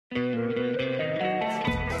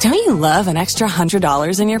Don't you love an extra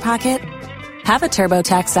 $100 in your pocket? Have a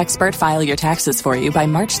TurboTax expert file your taxes for you by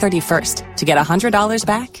March 31st to get $100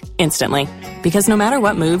 back instantly. Because no matter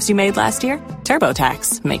what moves you made last year,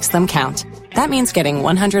 TurboTax makes them count. That means getting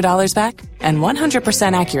 $100 back and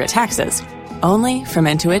 100% accurate taxes only from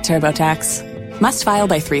Intuit TurboTax. Must file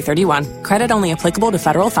by 3/31. Credit only applicable to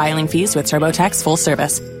federal filing fees with TurboTax full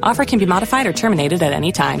service. Offer can be modified or terminated at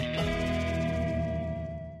any time.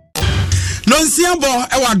 Nonsiambo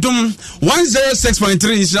ewadum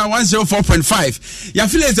 106.3 104.5 ya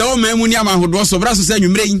feel say o mamuni amahodo so bra so say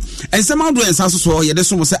nwumre yi ensem ado ensa so ye de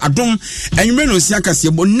so mo say adum enwumre no sia kase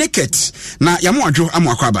bo naked na ya mo adwo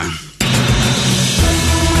amakwaba.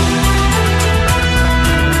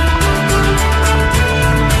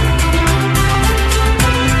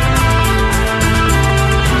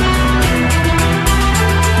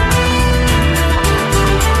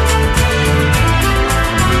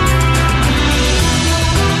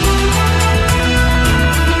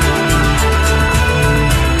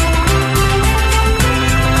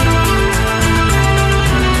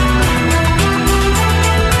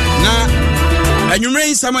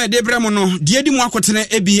 Anwumre Samuel Debremo no die di mu akotene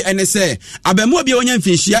ebi ene se abamu bia onya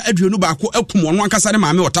mfinhia aduonu baako akum ono ankasa ne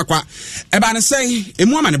maame otakwa eba ne se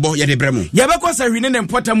emu amane bo ye Debremo ye beko sa hwine ne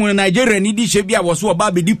mpota mu Nigeria ni di hye bia wo so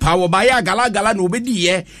oba bedi pa wo ba ya gala na obedi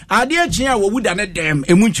ye ade akyin a wo wuda ne dem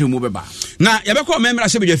emu nkyemu beba na ye beko memra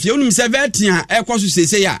hye bedwafie onum se vetia ekoso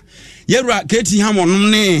sese ya yerua keti hamonom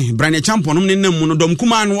ne brane champonom ne nam mu no dom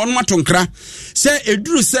kuma no ono atonkra se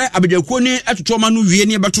eduru se abedwakuo ni atotoma no wie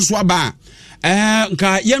ne beto so aba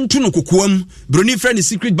nka yentu no kokoam broni friend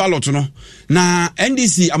secret ballot no na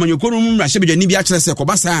NDC amanyokoro mu rahye bi akere se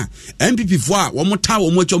kobasa MPP fo a wo mota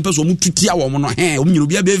wo mo chompe so mo tutia wo mo no wo nyiro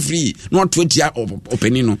bia be free no twatia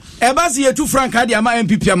openi no ebasi yetu frank ade ama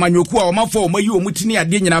MPP amanyoko a wo mafo wo mayi wo mutini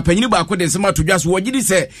ade nyina panyini ba ko de nsema to dwaso wo gidi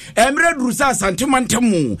se emre duru sa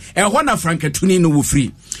santemantamu ho na frank atuni no wo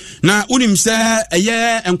free na unim se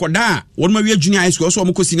eye enkoda wo ma wi junior high school so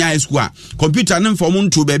mo ko senior high school a computer ne mfa mo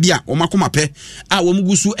nto ba bia wo makoma pe a wo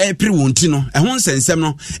mugusu pre wonti no ho nsensem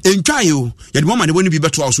no entwaye o yede mo ma ne boni bi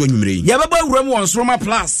beto aso anwumre ye baba awura mu Onsroma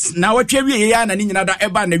plus na watwa wie ye na ne nyina da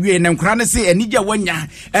eba na wie ne nkra ne se anigya wanya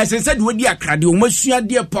esense de wodi akrade o masua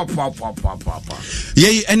de pop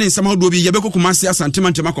ye ene nsem hodo bi ye bekokuma se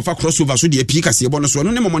asantemantam akofa crossover so de pii kase bo no so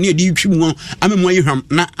no ne momone e di twim amemu ayhwam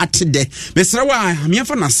na atede mesra wa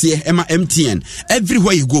miafa na se ema MTN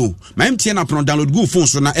everywhere you go my MTN app no download go phone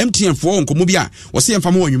so na MTN for nkomo bi a wo se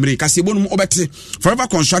emfa mo anwumre kase bo no obete Forever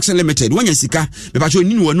Construction Limited wanya sika me ba cho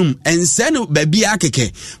nini wanum ense no ba bia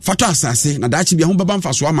akeke fato asase na dachi bia ho baba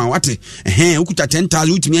mfaso ama wate ukuta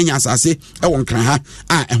 10,000 utimi anya asase e won kran ha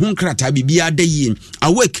ho nkrata bibia da yi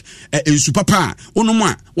awake ensu papa onum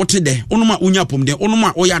a wote de onum a unya pom de onum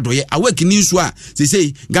a oyadoye awake ni nsu a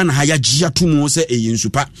sei Ghana ha ya gia tumu se ensu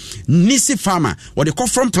pa nisi farmer wo de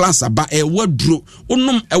from plants aba waduro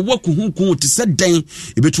onum wakuhunku te se den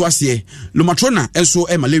ebetu ase lomatrona enso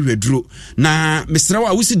malaria duro na mesrawa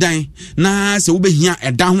awusi dan na se wobehia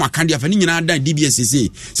eda ho akande afa ni nyina dan DBSC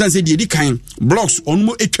sanse de kan blocks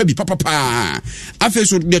onmo etwa bi papa afa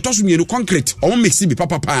so de toso mienu concrete on mix bi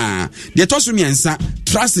papa de toso miensa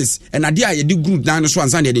trusses and ade a ye de group dan so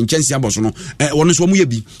ansa de nchensi aboso no wono so mo ye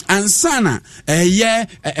bi ansana ye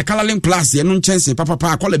coloring plus ye no nchensi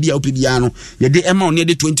papa akola bi a opibia no ye de ema on ye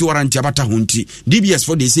de 20 warranty abata honti DBS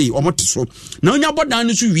for they say omoto so na onya bodan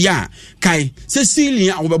no so wi a kai se ceiling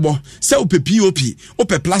a wobebo se ope POP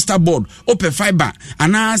ope plaster board ope fiber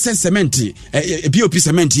ana se cement POP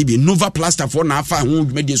cement bi Nova plaster for na afa ho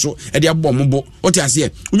dwumade so e de abbo mombo ote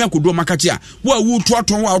ase onya kodo makati a wo awu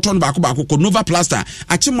toaton wa oton baako ko Nova plaster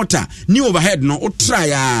achimota ni overhead no otra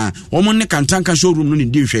ya omo ne kantanka showroom no ni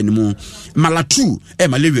di hwe ni mu malatu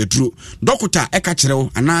malaria true doctor e ka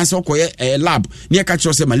kirewo ana se okoye lab ni e ka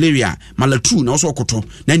kirewo se malaria malatu na so okoto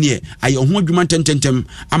na ne aye ho adwuma tententem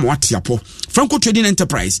ama watiapo Franco Trading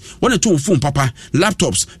Enterprise one to phone papa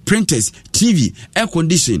laptops printers TV air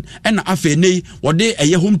condition and afa nei wode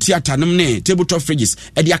eye home theater nem ne tabletop fridges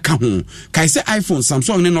e de aka ho kai se iPhone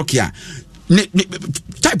Samsung ne Nokia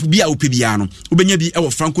type bia opibia no ubenya bi e wo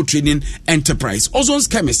Franco Trading Enterprise Ozon's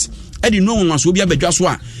Chemist e di no nwa so obi abadwa so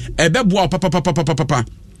a ebe boa papa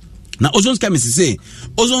na Ozon's Chemist say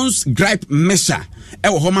Ozon's gripe measure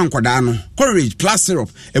ɛwɔ hɔ ma nkɔdaa no courage plus syrup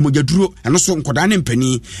ɛmogyaduro ɛno so nkɔdaa ne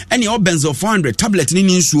mpani ɛne ɛwɔ benzel 400 tablet ne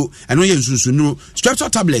nsuo ɛno yɛ nsunsunuro streptol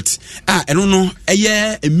tablet a ɛno no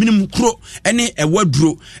ɛyɛ minimum kuro ɛne ɛwɔ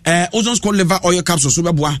duro ozone score liver oil capsule so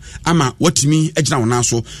bɛboa ama watumi agyina wo nan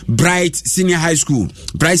so bright senior high school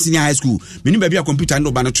meni baabi a computer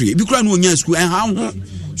no ba no to bi kura no onya school ɛha ho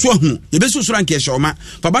so ahu yɛbɛso soro anka ɛhyɛ ɔma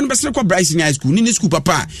papa no bɛsere kɔ bright senior high school ni school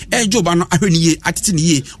papa ɛgye ba no ahwɛ ne yie atete ne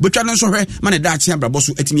yie bɛtwa no nso hwɛ ma ne da akye abrabɔ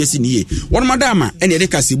so atumi asi ne yie wɔn madama ɛne yɛde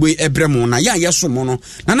kasebo ɛbrɛ mu na yɛ ayɛ so mo no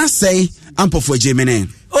na na sɛe ampɔfo agye mene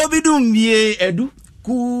obidum bie edu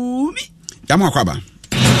kumi yamo akwaba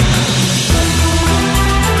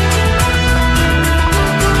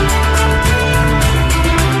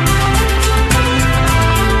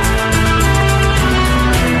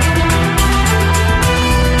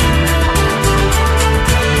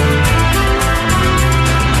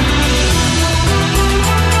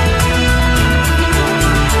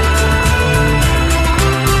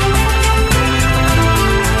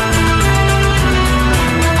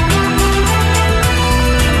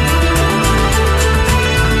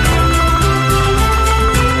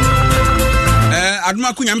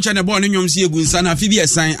aduma kunya mcha ne bɔ ne nwom si egu nsa na afi bi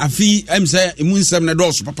esan afi emse emu nsɛm ne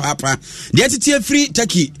dɔɔso papa de atete afiri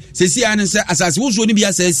Turkey sesi an sɛ asase wosuo ne bi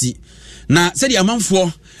asasi na sɛ de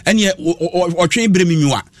amanfoɔ ɛne ɔtwe bremi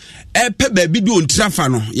nwa ɛpɛ baabi bi ontrafa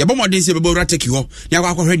no yɛbɔ mɔden sɛ bɛbɔ wura Turkey hɔ ne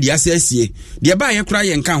akɔhwɛ de asasie de ba yɛ kora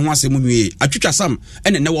yɛ nka ho asɛm nwie atwitwa sam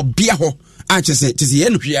ɛne ne wɔ bia hɔ a kyese yɛ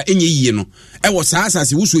no hwea enye yie no ɛwɔ saa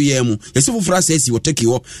asase wosuo yɛ mu yɛsɛ foforo asasi wɔ Turkey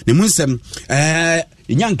hɔ ne mu nsɛm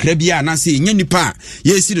nyankra bia na se nya nipa a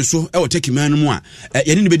yɛsi de so ɛwɔ Turkey man no mu a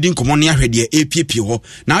yɛne ne bɛdi nkɔmmɔ ne ahwɛdeɛ epiepie hɔ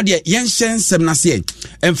na deɛ yɛnhyɛ nsɛm na se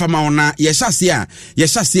ɛmfama ona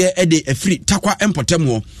yɛhyase ɛde afiri takwa empɔtam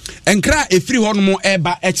hɔ ɛnkra efiri hɔ no mu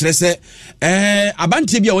ɛba ɛkyerɛ sɛ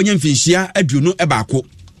abantie bia wɔnya mfinhyia aduonu ɛbaako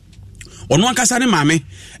ɔno ankasa ne maame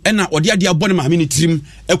ɛna ɔde ade abɔ ne maame ne tirim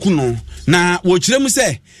akuno na wɔkyerɛ mu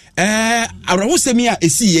sɛ awrawosɛmi a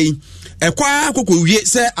esi yɛn ɛkwa kokowie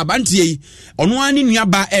sɛ abantie yi ɔno ani nua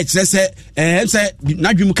ba ɛkyerɛ sɛ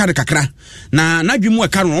n'adwum kare kakra na n'adwum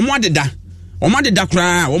ɛka no ɔmo adeda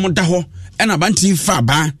koraa ɔmo da hɔ ɛna abantie fa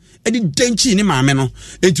ba ɛde denchi ne maame no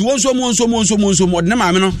enti wonso ɔde ne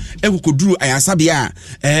maame no ɛkokoduru ayasabea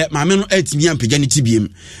a maame no ɛtimi ampagya ne tibiem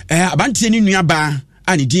abantie ne nua ba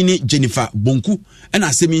ani dini Jennifer Bonku ɛna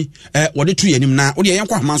asɛmi wɔde to yɛnim na wɔde yɛn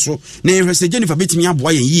kɔ ahoma so na yɛhwɛ sɛ Jennifer betimi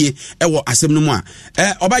aboa yɛn yie ɛwɔ asɛm no mu a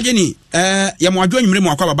ɔbagye ni yɛmo adwo nwumere mu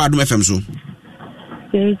akɔ baba Adom FM so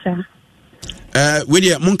we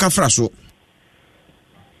de monka fra so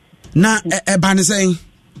na ba ne sɛn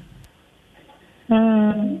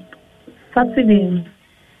Saturday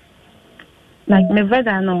like my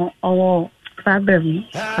brother no or problem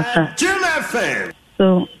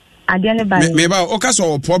so meba o ka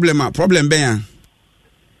so problem ben ya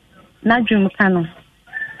Nadwum kano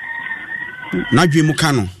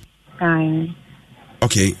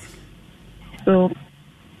okay so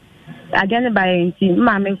again by nti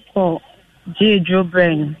mama call Joe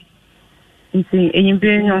Brain nti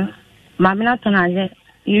enyimbre no mama na ton aye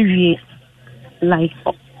ewie like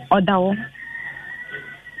odawo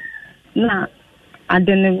na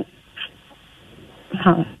adene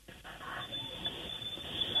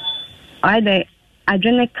Aide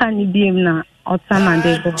adwene kan biem na otam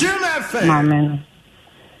de bo maame no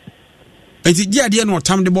enti di ade na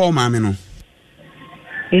otam de bo maame no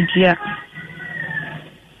edia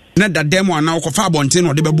na dadem ana okofa abonte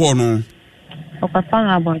no de bebo no okofa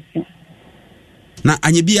na abonte na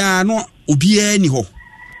anye bia no obia ni ho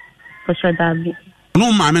ko dabi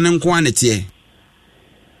no maame no nko anete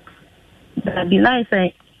dabi na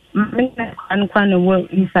say me an kwan no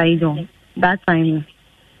inside on that time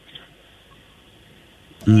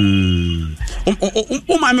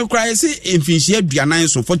maame cry say emfinhia aduanan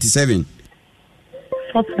so 47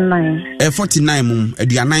 49 mum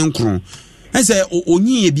aduanan kron ɛsɛ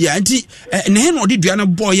onyi ye bia nti ne he no de duana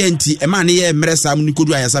boy ye nti e ma ne ye mmerɛ sam ni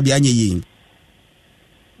kodu ayasa bia anye yi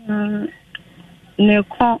ne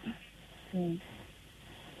ko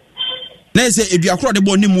na ɛsɛ aduakro de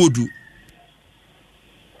bo ne modu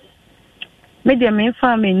me de me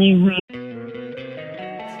fa me ni hu.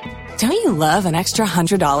 Don't you love an extra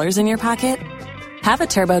 $100 in your pocket? Have a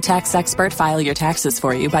TurboTax expert file your taxes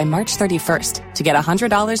for you by March 31st to get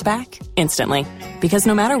 $100 back instantly. Because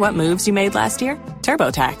no matter what moves you made last year,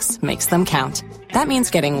 TurboTax makes them count. That means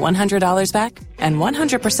getting $100 back and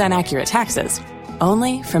 100% accurate taxes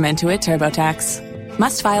only from Intuit TurboTax.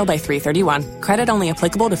 Must file by 3/31. Credit only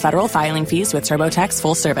applicable to federal filing fees with TurboTax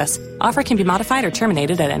full service. Offer can be modified or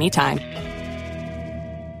terminated at any time.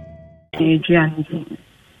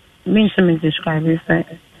 means to describe it.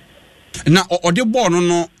 Na ode ball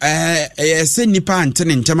no se nipa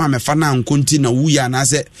antene ntem amefa na nkonti na wuya na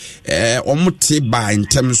se omote ba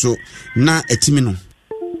ntem so na etimi no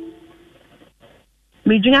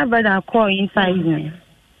me junior brother call inside me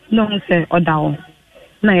no say odawo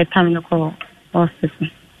na ye time no call hospital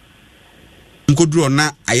nkoduro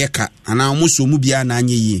na ayeka ana omoso mu bia na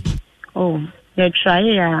anye yi ye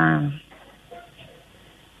try ya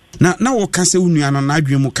na wo ka se unua no na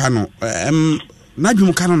adwemu ka no na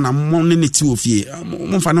dwum ka no na mo ne ti ofie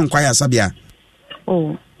mo fa no nkwa ya sabia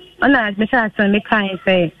ana me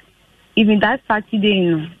say even that Saturday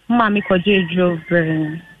no mama ko drove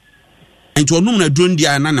enti onum na dron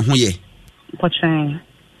dia na ne ho ye potran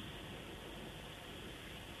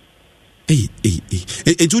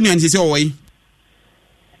etu ni anti se o yi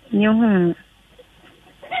nyo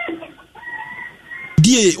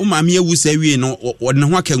die o mama ewu sa wie no o ne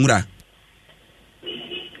ho akanwura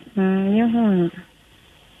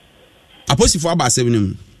aposifo aba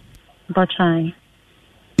asebnim potran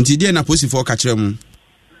nti die na aposifo ka kire mu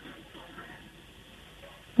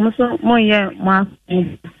muso moye ma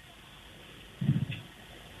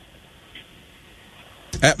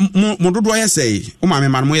mo dodo ya sei o ma me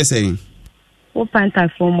man mo ya sei o panta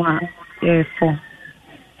for mo for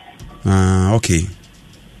okay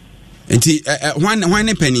nti hwan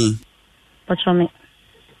ne pani potran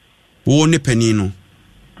wo ne pani no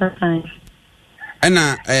potran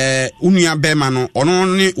ana unua bema no ono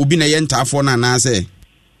ne obi na ye ntafo na na se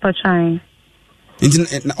potran nti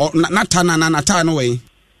na ta no we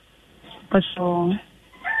potran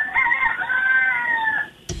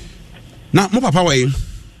na mo papa we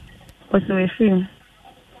we film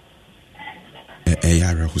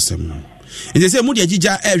yara husem nti se mu de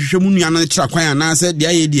agija hwehwe mu nua no kira kwan na se de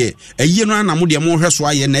aye de ayi no na mo de mo hwe so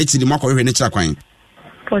aye na etiri mo akọhwe ne kira kwan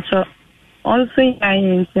potran onso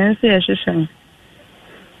aye ntense ye hwehwe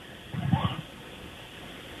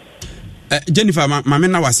Jennifer mama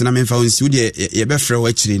na wase na memfa onsi de ye be frɛ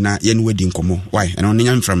wachiri na ye no wadi nkomo why eno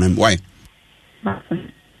nya mfra mem why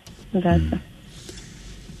that's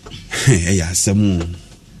ya samu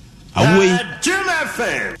awoi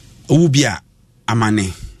owu bia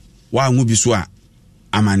amane wa nwu bi so a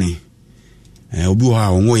amane obi ho a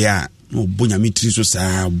onwo ya no bonya mitri so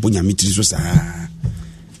saa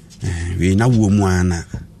we na wo mu ana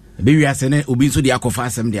be wi asene obi so de akofa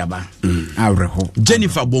asem de aba awreho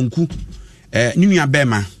Jennifer Bonku ni nua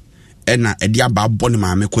bema na edi aba boni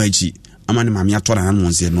maame kwa achi ama ne maame atora na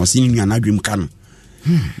nonse no se ni nua na adwem ka no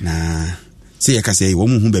na se ye ka se wo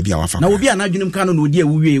mu hu ba bia wafa na obi anadwem ka no na odi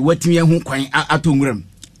awuwie watimi hu kwan atonguram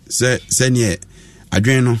se ne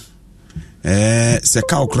adwen no se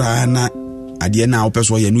ka okra na ade na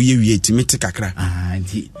opeso ye no ye wie timiti kakra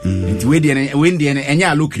nti we de ne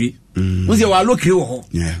enya alokri Uzi wa lokri wo ho.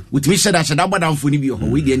 Utimi sheda gbada mfoni bi ho.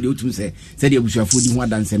 We de utum se de abusuafo di ho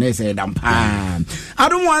adanse na se dampa.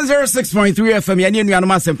 Adom 106.3 FM ya ne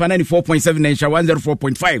nuanom asempa 94.7 na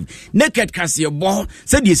 104.5. Naked kase bo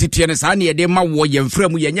se de sitie ne sa na ye de ma wo ye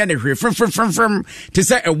mframu ye nya ne hwe frem te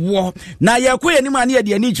se ewo. Na ye koye ni ma na ye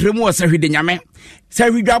de ani kyeremu wo se hwede nyame. Se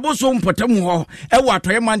hwidwabo so mpotam ho e wo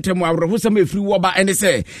atoye mantem awreho se ma firi wo ba ene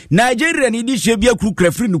se Nigeria ni di hye bia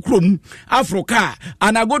kurukra firi no krom Africa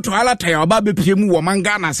anagoto alata ya oba bepiemu wo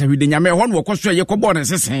manga na se hwede nyame ho no wokoso ye kobo ne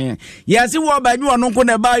sesen ye se wo ba nyu ono nko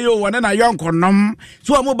na ba yo wona na yonkonom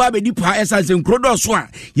so mo ba be di pa esanse nkrodo so a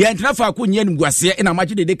ye ntra fa ko nye nimguase ina ma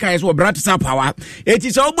gide de kai so brat sa power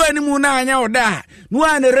eti so obo animu na anya oda no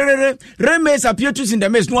an remesa pietus in the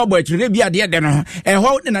mess no abo akire bia de de no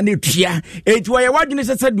ho na ne tua eti wo ye wadwene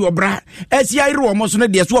sese de obra esi ayire wo mo so ne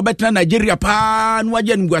de so obetena Nigeria pa no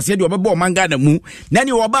agye nimguase de obebo manga na mu na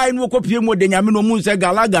ne wo ba no kopiemu de nyame no mu nse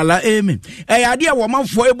gala amen ade a wo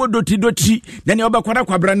manfo ebodoti na ne obekwana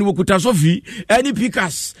kwabra ne wokuta sofi ani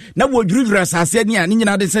pikas na wo dwurura sase ne ani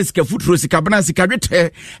nyina de sika futuro sika bana sika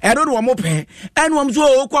dwete no wo mo pe ene wo mso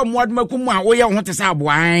okwa moadmakum a wo ye ho te sa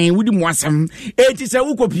aboan wudi mo asem eti se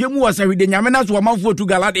wo kopiemu wo sa hwede nyame na so wo manfo tu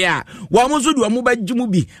gala de a wo mo so du mo bagimu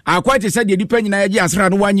bi akwa te se de dipa nyina ye asra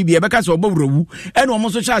no wanyi bi ebeka se obawurawu ene wo mo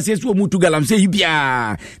so sha se wo mu tu galam se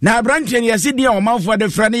hibia na branche ne yesi de wo manfo de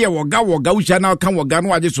fra ne ye woga wo na kan woga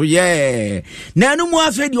no age so ye na anu mu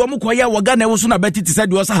afa di omo koya woga na wo so na betiti se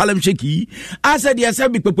de wo sa halam sheki asa de asa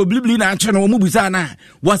bi pepo blibli na ache no wo mu busa na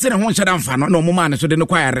wo se ne ho nhyeda mfa no na omo ma ne so de no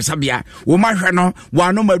kwaya resabia wo ma hwe no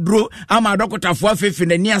wa no maduro ama dokotafo afefe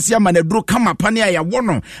na ni ase ama na duro kama pane aya wo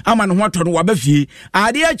no ama ne ho ato no wa ba fie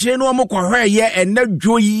ade ache no omo kohwe ye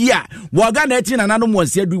enadwo yi a woga na ati na nanu mu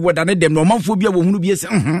ase adu woda ne dem no manfo bia wo hunu bia se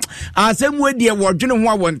asemu adie wo dwene ho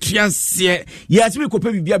a wo ntiase ye ase bi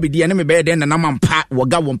kopa bibia bedi ne me be de na namampa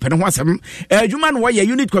woga wo mpene ho asem adwuma no wɔyɛ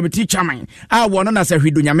unit committee chairman a wɔno na sɛ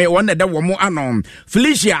hwidonyame wɔn na da wɔ mo ano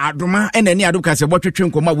Felicia Adoma ɛna ni adoka sɛ bɔtwetwe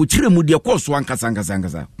nkɔma wo kyerɛ mu de kɔ so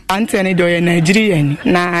ankasa Anthony do yɛ Nigerian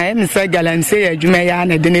na em sɛ galanse yɛ adwuma ya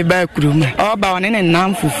na de ne ba kuruma ɔba wɔne ne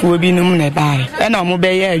nam fufuo bi num na bae ɛna ɔmo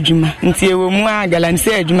bɛyɛ adwuma nti ewo mu a galanse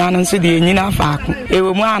adwuma no nso de nyina faako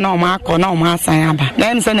ewo mu a na ɔmo akɔ na ɔmo asan aba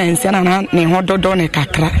na em sɛ na nsia na ne ho dodo ne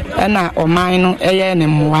kakra ɛna ɔman no ɛyɛ ne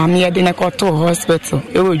mmoa me yɛ de ne kɔto hospital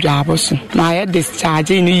ewo dwaabo so na yɛ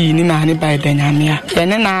discharge no yi ni ma ne ba danyamea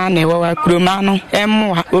ɛne na ɛwɔ kuruma no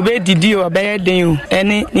ɛmmoa obedidi ɔbɛyɛ den o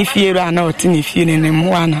ɛne ne fiero a na ɔte ne fie ne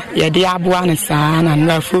mmoa na yɛde aboa ne saa na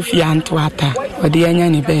no afofia nto ata ɔde anya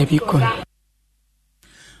ne baabi kɔ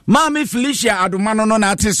Mami Felicia Adoma no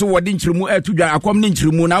na ate so wode nkyiremu atudwa akom ne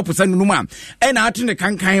nkyiremu na oposa nunum a ɛna ate ne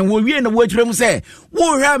kankan wo wie na wo atwirem sɛ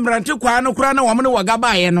wo hwɛ mrante kwa no kura na wo ne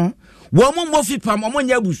wagabae no wɔn mo fi pam wɔn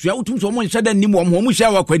nya busua utum so wɔn nhyɛ da nim wɔn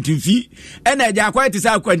hyɛ wa kwantimfi ɛna agya akwa te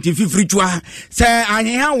sɛ kwantimfi fritwa sɛ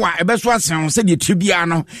anyeha wa ɛbɛso asen sɛ de tribia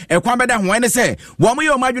no ɛkwan bɛda ho ɛne sɛ wɔn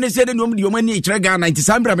yɛ wɔn adwene sɛ de wɔn de wɔn ani kyerɛ Ghana nti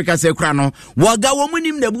sambra meka sɛ kura no wɔga wɔn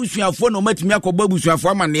nim na busuafo na wɔn atumi akɔbɔ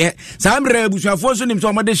busuafo amaneɛ sambra busuafo so nim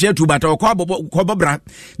sɛ wɔn de hyɛ tubata kɔbɔ bra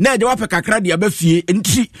na agya wapɛ kakra de abafie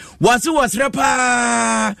nti wɔsrɛ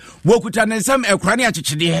pa wɔkuta ne nsɛm ɛkura ne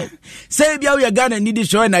akyekyedeɛ sɛ bia wo Ghana ni de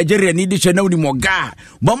hyɛ Nigeria ni de hyɛ na woni moga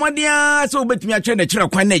bɔmɔdea sɛ wobɛtumi atwɛ ne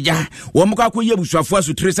kyerɛ kwan na agya wɔn kɔ akɔyɛ busuafo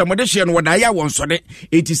asotire sɛ mɔde hyɛ no wɔda yɛ wɔn sɔde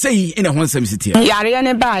eti sɛ yi ina ho nsɛm sitia yare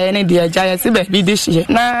ne baayɛ ne de agya yɛ se baabi de hyɛ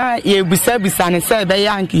na yɛbusa ne sɛ ɛbɛyɛ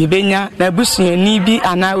anka yɛbɛnya na busuani bi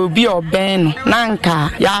ana obi ɔbɛn no na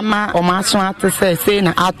nka yɛama ɔmo aso ate sɛ sei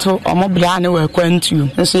na ato ɔmo bra ne wɔ akwantuo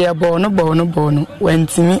nso yɛbɔɔ no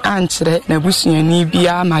wantumi ankyerɛ na busuani bi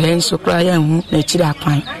ama yɛn nso kora yɛnhu n'akyiri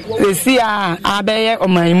akwan esi a abɛyɛ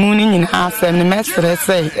ɔmanmu ni nyinaa asɛm ne mɛsrɛ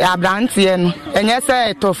sɛ abranteɛ no ɛnyɛ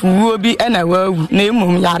sɛ tɔfuwuo bi ɛna wawu na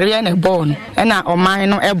emom yareɛ ne bɔɔ no ɛna ɔman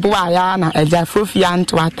no ɛboa ya na agya fofia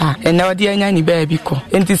nto ata ɛna ɔde anya ne baabi kɔ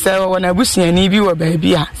enti sɛ wɔwɔ n'abusuani bi wɔ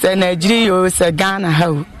baabi a sɛ Nigeria yo sɛ Ghana ha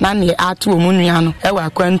o na ne ato ɔmo nua no ɛwɔ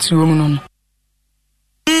akwantuo mu no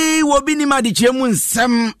wobi ni madichie mu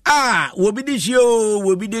nsɛm wobi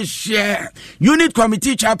de hye unit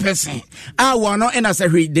committee chairperson wɔno ɛna sɛ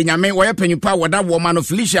hwe de nyame wɔyɛ panyimpa wɔda wɔma no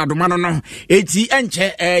Felicia Adoma no eti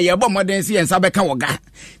ɛnkyɛ yɛbɔ mmɔden sɛ yɛnsa bɛka wɔga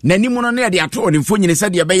n'anim no ne yɛde ato ne mfo nyine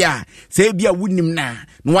sɛdeɛ ɛbɛyɛ a sɛ bia wonim na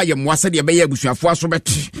wayɛ mmoa sɛdeɛ ɛbɛyɛ abusuafoɔ aso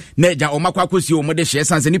bɛte na agya ɔma kɔ akɔsie wɔn de hyɛ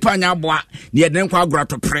sanse nipa anya aboa ne yɛde nkɔ agora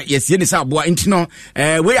tɔprɛ yɛsie ne sɛ aboa nti no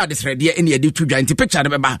wei adesrɛdeɛ ne yɛde to dwa nti picture ne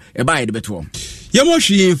bɛba yɛde bɛto yɛmɔ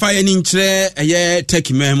hwee mfa yɛ ne nkyerɛ ɛyɛ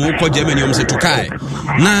Turkey man mu kɔ Germany ɔm sɛ tokae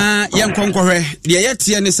na yɛnkɔnkɔhwɛ deɛ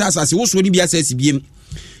yɛteɛ ne sɛ asase wosoɔ ne bi asɛ asi biem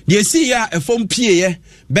deɛ si a ɛfɔm pieɛ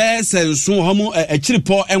bɛɛ sɛ nso hɔ mu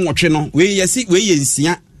akyiripɔ ɛnwɔtwe no wei yɛ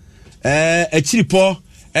nsia akyiripɔ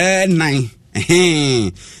 9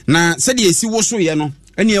 na sɛdeɛ esi wosoyɛ no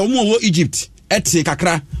ɛne ɔmo wɔ Egypt ɛte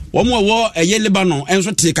kakra wɔn a wɔ ɛyɛ Lebanon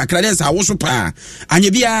ɛnso te kakra dɛ sɛ awoso paa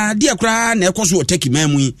anya bia deɛ koraa na ɛkɔ so wɔ Turkey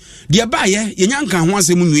man mu yi deɛ baayɛ yɛnya nka ho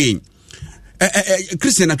asɛm nwie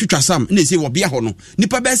Christian atwitwa sam na ɛsɛ wɔ bia hɔ no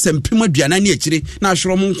nipa bɛ sɛ mpem aduana ne akyire na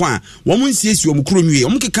ahwerɛ mo nko a wɔn nsiesie wɔn kuro nwie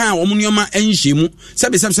wɔn keka a wɔn nneɛma ɛnhyɛ mu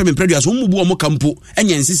sɛbɛ mpɛdua so wɔn mu bu wɔn kampo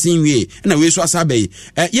ɛnyɛ nsisi nwie na wei so asa bɛyi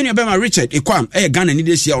yɛn nua bɛma Richard Ekwam ɛyɛ Ghana ni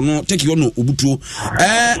de hyia ɔno Turkey wɔ no obutuo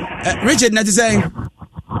Richard na te sɛ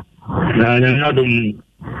na nyadom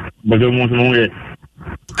bado mo so mo ye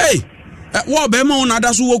wo be mo na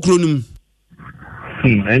da so wo kuro nim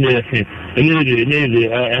enye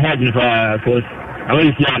had fa cause I want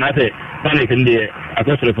to see an ate panic in the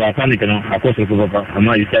akosre fa panic no akosre fa papa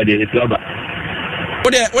ama you said it's over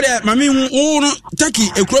ode mami wo no Turkey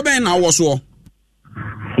ekuro ben na wo so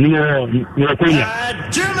ni konya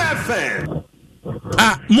Jim FM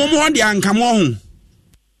mo de anka mo ho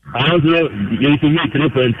also you to make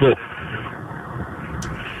 3.4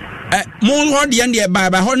 mo ho de ande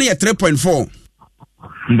ba ho no 3.4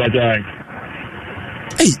 mbajai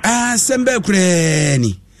sembe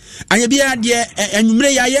kurani anya bia de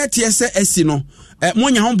anwumre ya yete ese asi no mo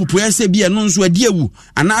nya ho popo ese bia no nso adi awu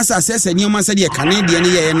ana asa asese ni ma se de kane de ne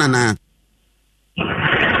ye nana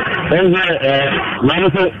wano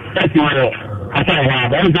so ati wo ata ha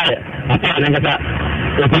ba nta ata na ngata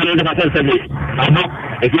o pa no ngata se be aba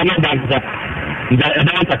e fi no ba ngata nda e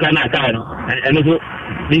ba ata na ata no eno so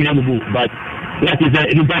ni na bubu but what is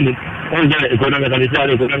the band on the economic and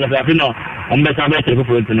the no on the same level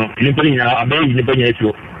for no ni pali na abe ni pali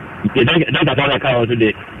eso e dan ka ta ka o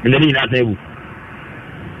today ni na table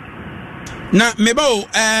na mebo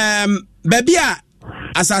baby a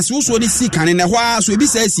asase wo so ni sika ne hwa so ebi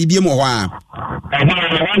sa si biem hwa na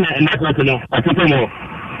na ko no atiko mo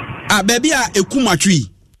baby a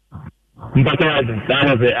ekumatwi mpaka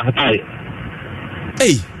se atai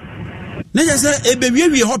na je se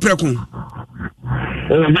ebewie ho preko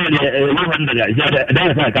o na de 100 ya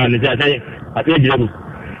da sa ka ne sai apejirebu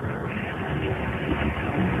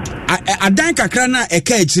adan kakra na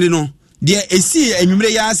eka akiri no de esi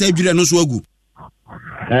anwumre ya asa adwire no so agu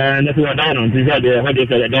na so adan no nti de ho de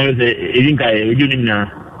ka dan se edinka ejuni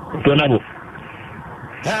na to na bo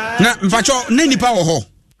na mfacho na nipa wo ho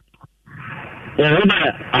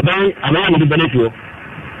aban mo benefio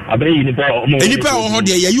aban nipa mo nipa wo ho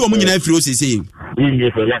de yayi o mo nyina afiri o sese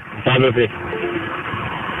yin so ya sabe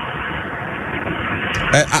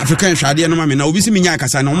African shade no mama na obi si minya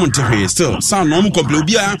akasa na omonte hwe still sound no mo complain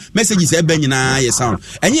obi a messages e ba nyina ye sound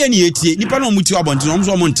enye ne etie nipa no muti abonte no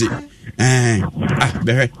so omonte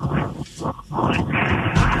behwe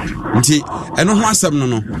nti eno ho asem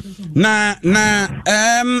no na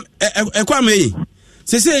ekwa me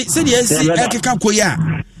se de esi ekeka koya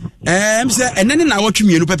se enene na wotwe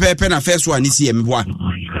mienu pepepe na first one isi emboa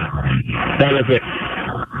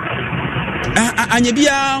anya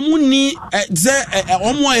bia munni ze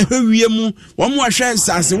omo ehwie mu omo ahwe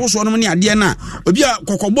sase wo so no ne ade na obi a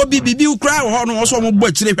kokobọ bibi ukra ho no wo so mo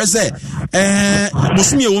bọ kire pese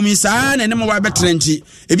bosumi ewo mi saa na ne mo ba betre nti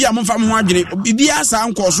ebi a mo fa mo ho adwene bibi asa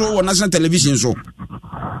anko so wo national television so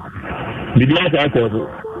bibi asa anko so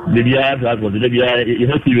bibi asa anko so bibi e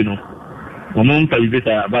ha TV no mo mpa bibi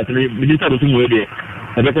sa ba tele bibi sa do tumo e de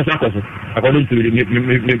e be ko sa ko so according to me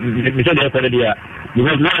so dey for there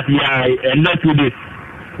because last year and not 2 days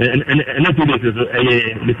and not 2 days the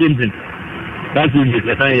same thing that's it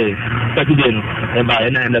Saturday no e ba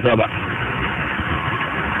and that's about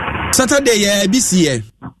Saturday yeah BC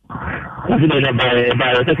Saturday no ba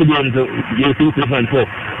Saturday so you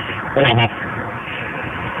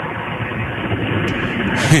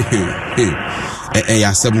 2.4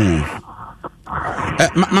 ya sabu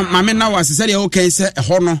mama na wase se de okay se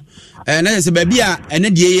ho no na se baabi a ene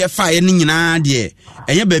de ye fa ye nyina de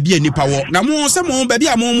enye baabi a nipa wo na mo se mo baabi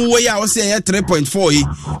a mo wo ya wo se ye 3.4 yi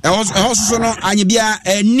ho so no anye bia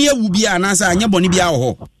eni awu bia na sa anye boni bia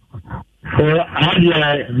ho ahadi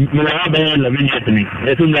me la ba la minute ni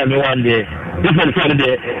etu na me wan de different for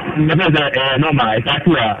de me fa normal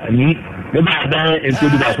itatua ni me ba da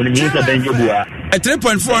entudu ba ko ni se ben jebua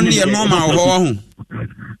 3.4 ni normal ho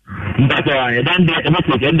Ndato dan de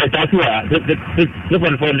emati ke nda tatua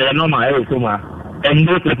different for the normal e kuma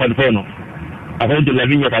embo different for no afo de la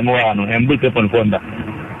vinya kamo ano embo different for nda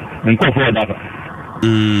enko for da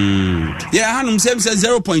hanum sem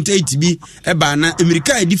 0.8 bi e ba na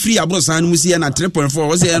America e di free abrosan mu si na 3.4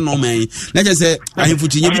 wo se normal na je se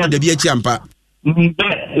ahemfutinye bi da bi achi ampa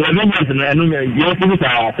la vinya na anu yo ku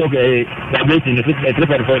ta so ke da be ni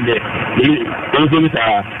 3.4 de yo ku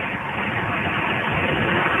ta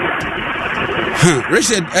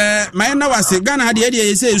Richard my na wase Ghana hade ade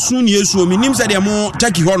ye say esu ne esu mi nim say de mo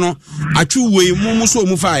taki ho no atwu wei mu so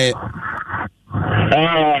mu fa ye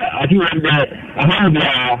atwu wei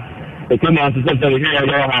ahabia e kama so so we ya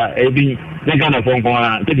ha e bi na Ghana fon kon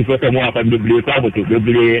a take first mo afa biblie kwa boto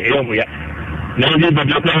biblie e mo ya na ni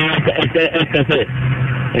biblie kwa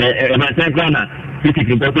e ma sen Ghana piti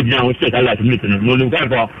ki ko dia o se kala minute no lu ka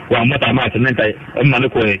ko wa mota ma se nenta e ma ne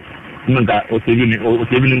ko e nka o se bi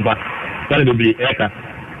ni ba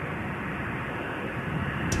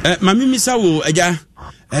mami misa wo aja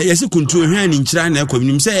yesi kuntu hwan ni nkyira na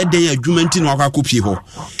akwamnim se eden adwuma nti na akwakopi ho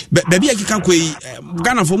baabi akika koi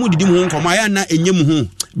Ghana fo mu didi mu nkomo aya na enye mu ho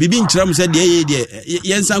bibi nkyira mu se de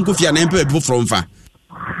yensan kofia na empe be from fa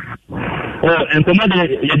enkomo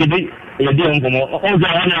de yedi nkomo o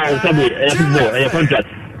ga na sabe football contract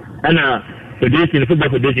ana football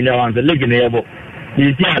federation na wan the league na yebo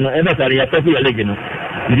iti ano ebe sare ya tofu ya league no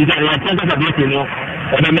iti sare ya tanga ka beti no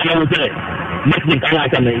ebe me lo tere next kana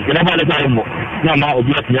kana ina ba le ka mo na ma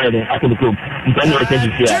obi atiya ile akulu ko ntani ya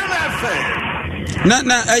change tia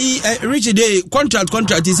na Richard day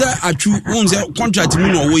contract is atwu unze contract mu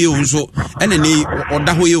no wo ye unso ene ne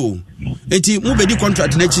oda ho ye o enti mu bedi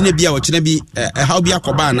contract na chi na bia wo chi na bi how bia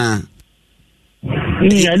koba na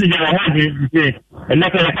ni ya ni ja ha ji ena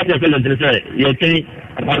ka ya ka tele tele ye teni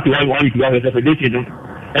about one week ago so this you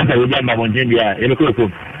enter we jamba bonje bia e ko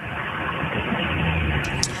ko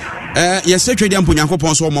yes trade am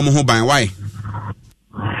Nyankopon so mo ho ban why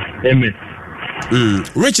amen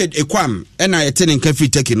Richard Ekwam ena yetene nka free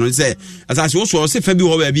take no say asase wo so se fa bi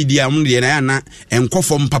ho ba bi dia am de na ya na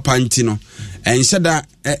enkofom papa nti no enhyeda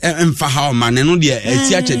emfa ha ma ne no de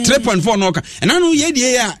ati ache 3.4 no ka ena no ye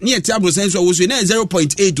de ya ne yeti abro sense wo so na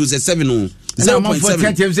 0.8 to 7 no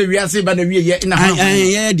 0.7 say we are say ba na wie ye na ha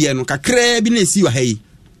ye de no kakra bi na si wa ha yi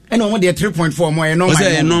ɛna ɔmo de 3.4 mo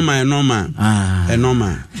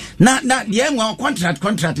normal na the nwa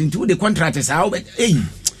contract into the contract is how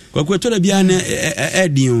kwakwa to da bia na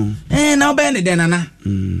edin na obey ne den nana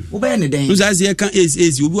obey ne den uza se kan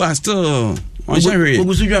is obi was still on share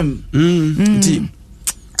ogusu dwam ti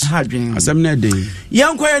hadwen asem na den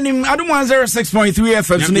yanko anim adom 106.3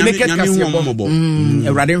 FM so ne make kase bo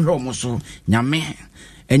ewrade hwe omo so nyame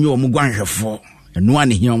enye omo gwanhwefo eno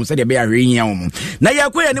ane hia omo se de be ahwe hia omo na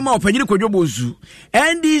yakwa anim a opanyiri kodwobo zu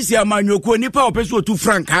NDC amanyoko nipa opeso otu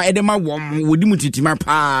franka edema wom wodi mutitima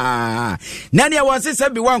pa na ne wase se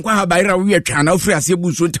bi wankwa ha bayira wi atwa na ofri ase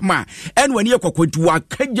bu so ntema ene wani ekwakwatu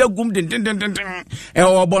akaja gum den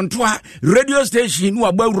obontoa radio station wo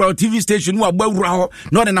agbawura TV station wo agbawura ho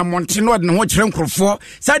no de na monte no de ho kire nkrofo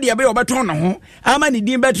sade be obeto no ho ama ne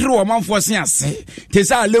din betre wo manfo se ase te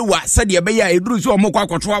sa lewa sade be ya eduru so omokwa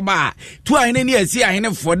akoto ba tu ahene ne asi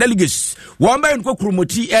ahene for delegates wo ba en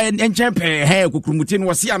kokromoti enchempe he kokromoti no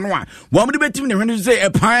wase ano a wo mde betim ne hwene se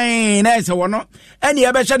epan na ese wono ene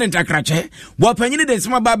ya be hye ne ntakrache wo panyine de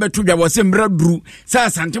sema ba beto dwa wo se mra duru sa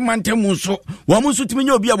asante mantemu so wo mu so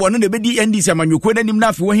timenye obi a wono ne bedi NDC amanyoko nanim na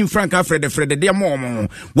afi wo hin franka Fred de mo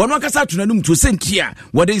wono akasa tonanum to sentia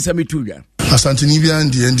wo de nsame tudwa asante ni bia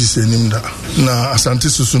ndi NDC nim da na asante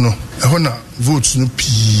susu no eho na votes no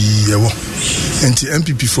pii ewo enti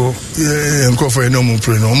MPP for enko no mo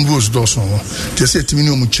pre no votes do so no te se timi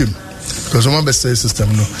no mo chem because my best system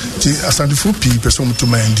no ti asante for pii person to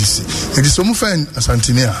my NDC enti so mo find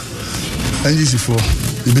asante ni a NDC for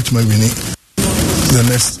a bit my winning the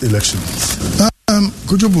next election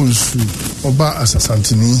Kojobonsu oba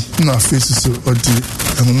asasantini na face so odi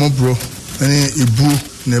emomobro ene ebu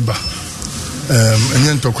neba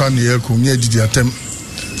enye ntokwa ne yeko nye didi atem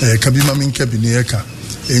kabima minka bi ne yeka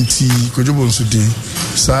enti Kojobonsu de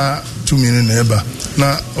sa 2 million neba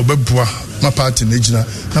na obebua na party na gina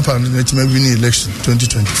na party na tima win election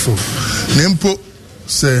 2024 nempo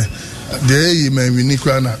se de yi ma win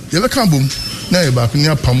kwa na ye beka bom na ye ba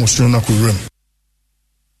kunya pamoso na korem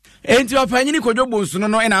enti opanyini Kojobonsu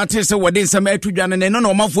no ena ate se wode nsam atudwane ne no na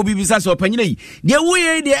omafo bibisa se opanyini yi de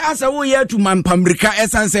woye de asa woye atuma mpamirika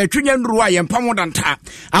esanse atwanya nduru a ye mpamodanta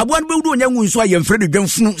aboa no bewudu onyanwu nso a ye mfrede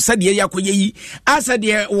dwamfunu se de yakoye yi asa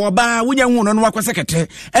de woba wonyanwu no wakosekete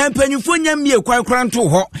empanyifo nyamie kwankran to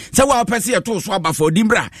ho se wa opese ye to so abafo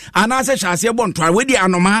dimbra ana se hyase bonto a wedi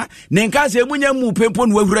anoma ne nka se munyamu pempo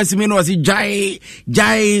no wahurasimi no se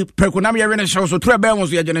jai prekonam ye wene shawo so trebe mo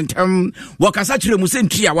so ye genentem wakasa kire mu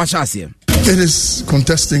sentia it is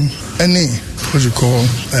contesting any what you call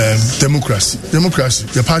democracy.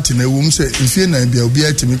 The party na wum say if you na be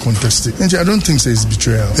to me contesting. And I don't think it's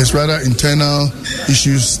betrayal. It's rather internal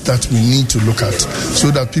issues that we need to look at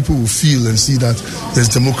so that people will feel and see that there's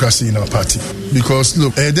democracy in our party. Because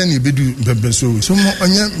look, then you be do so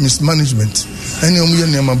anya mismanagement. Any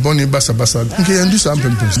omuye nema boni basa. Okay, and do some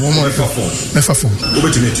pempens. One more mefa for.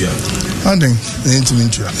 And then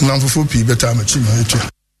intimate. Now for people better am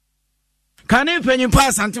chima. Kane penyin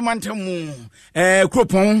pa santimantemu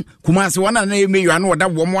kropon kumase wana na emeyu anu oda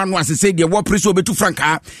wo mo anu asese de wo preso betu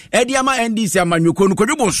franka e de ama NDC amanyoko no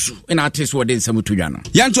Kojobonsu ina atese wo de nsam tudwa no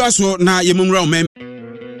yanto aso na yemumra o mem.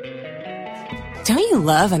 Don't you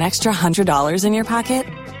love an extra $100 in your pocket?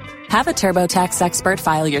 Have a TurboTax expert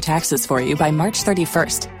file your taxes for you by March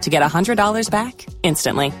 31st to get $100 back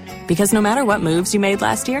instantly. Because no matter what moves you made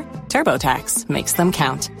last year, TurboTax makes them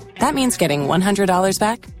count. That means getting $100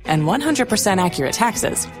 back and 100% accurate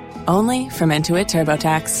taxes only from Intuit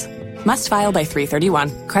TurboTax. Must file by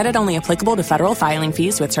 3/31. Credit only applicable to federal filing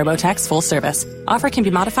fees with TurboTax full service. Offer can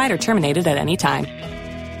be modified or terminated at any time.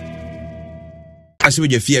 Asiwe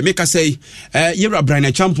je fie make say yera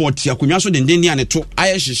Brian Champion ti akonwa so denden ane to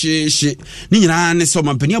aye hyehye ni nyina ne so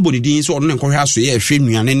mampani abodidin so ono ne nkɔhwe aso ye hwe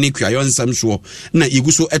nuane ne kuayo nsam so na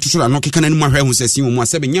igu so etoto la no keka na mu ahwe hu sesi mu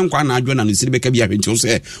asebe nyenkwa na adwo na no siri beka bia hwenti so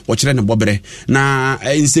wo kyerɛ ne bɔbere na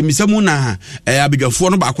nsemisamu na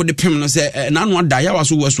abedwafo no baako de pem no sɛ na no ada ya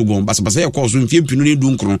waso waso gon basabasa ye kɔ so mfie mpinu ne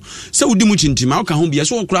du nkro sɛ wodi mu chintima wo ka ho bia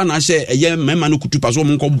so wo kura na ahyɛ eye mema no kutupa so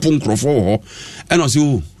mo nkɔ bo nkrofo ho ɛna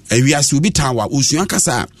so ewiase obi tawa osuan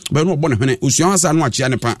kasa ba no obɔ ne hwene osuan asa no akyea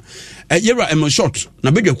ne pa yera em short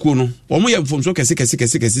na bedwakuo no omo ye mfomso kese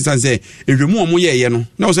sanse ehwemu omo ye no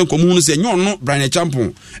na wo se nkomu no se nyon no Brian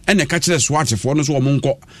Champion ene ka kyerɛ swatefo no so omo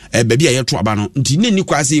nkɔ baabi a yeto aba no nti ne ni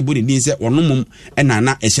kwase ibo ne din se ono mum ena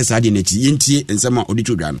na ehye saade na ti yentie nsema odi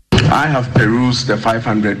twodwa no. I have perused the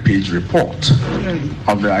 500-page report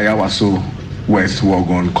of the Ayawaso West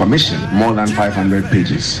Wuogon Commission, more than 500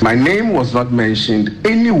 pages. My name was not mentioned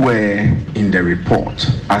anywhere in the report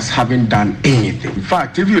as having done anything. In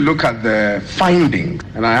fact, if you look at the findings,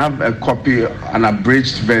 and I have a copy, an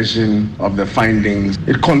abridged version of the findings,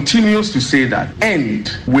 it continues to say that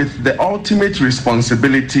end with the ultimate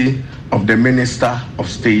responsibility of the Minister of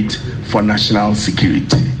State for National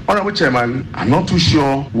Security. Honorable Chairman, I'm not too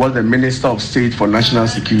sure what the Minister of State for National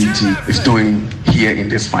Security is doing here in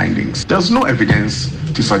these findings. There's no evidence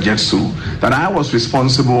to suggest so, that I was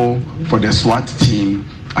responsible for the SWAT team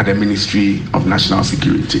at the Ministry of National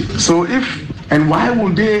Security. So and why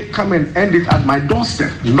would they come and end it at my doorstep?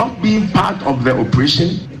 Not being part of the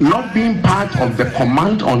operation, not being part of the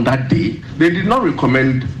command on that day. They did not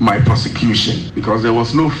recommend my prosecution because there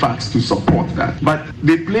was no facts to support that. But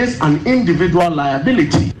they placed an individual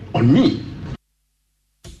liability on me.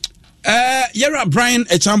 Yara Brian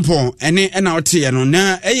Echampon ene na ote no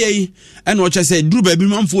na ena oche say duru ba bi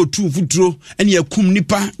manfo tu futuro ene yakum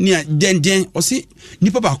nipa ne denden o se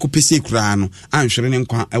nipa ba ko pese kura no anhwere ne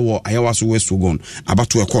nkwa ewo ayawa so West Wuogon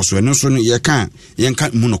abato ekoso eno so no ye kan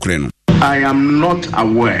munokre no. I am not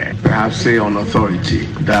aware, perhaps say on authority,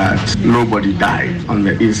 that nobody died on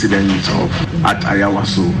the incident at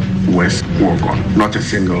Ayawaso West Wuogon. Not a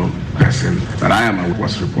single person that I am aware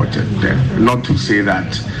was reported there. Not to say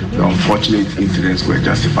that the unfortunate incidents were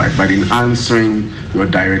justified, but in answering your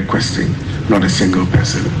direct question, not a single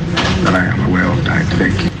person that I am aware of died.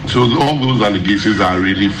 Thank you. So all those allegations are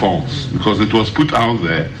really false because it was put out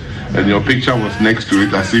there and your picture was next to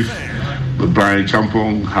it as if Brian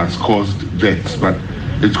Champong has caused deaths, but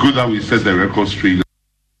it's good that we set the record straight.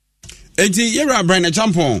 Yera Brian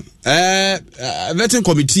Champong, vetting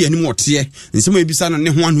committee anymore tier, and some may be son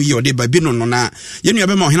and one who you did by Bino na. Yen you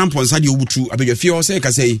have more hand upon Sadio Butu, I beg your fear,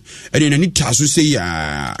 say, and in a need to say,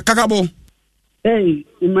 Kakabo. Hey,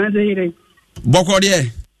 imagine Boko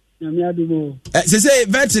dear. Say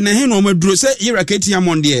vetin na heno maduro say ira keti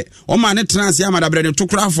amonde o ma ne trans ya madabre to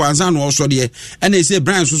kura fo ansa no so de and say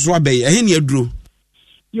Brian so abey ehne aduro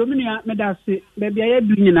yo mini medase bebia ya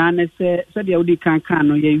du nyina ne se de odi kan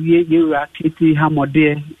no ye wie ira keti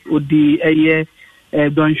hamode odi eye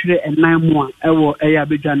donhwere enan mo a ewo eya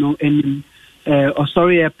bedwa no enim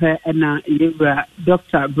osori epe na ira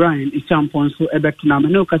Dr. Brian Echampon so ebetuna me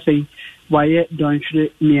no ka say waye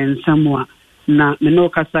donhwere miensa mo a na meno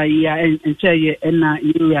kasa ya encheye na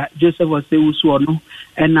Ira Joseph Osewusu no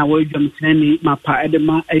na we dwamtene mapa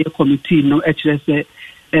edema eye committee no ekire se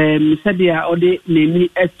sadia ode nemi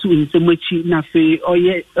etu nsemachi na fe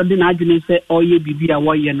oye ode na adwene se oye bibia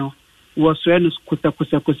woye no wo so eno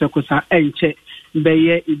kusa enche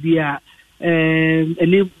beye bibia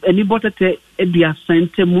eni botete ebia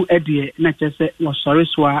sentemu ede na chese wo sori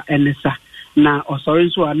so a enesa na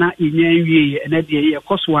osori so na inyen wie na de ye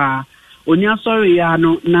koswa onya sorry ya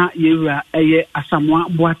no na yewura eye asamwa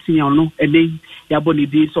boatia no ede ya boni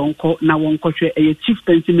di so nko na wonko hwe eye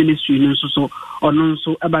chieftaincy ministry no so ono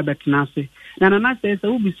nso ababetena ase na say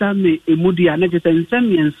ubisa me emudi a na jete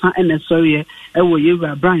nsem yensa ene sorry ewo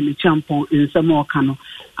yewura Brian Echampon nsem oka no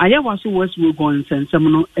ayawa so West Wuogon nsem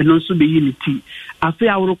no eno nso be unity afi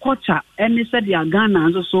awrokocha ene said ya Ghana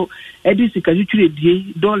nso so edi sika twitwire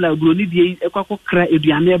die dollar broni die ekwakokra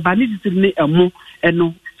eduane ba ni titiri ne emo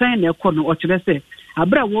eno sign ekono o kire se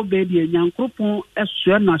abra wo be die nyankropon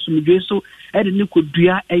esua na asomdwe so ede ne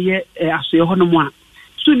kodua eye asoye hono mo a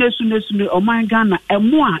sune o man Ghana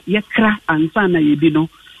emo a ye kra ansa na ye bi no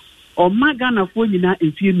o man Ghana fo nyina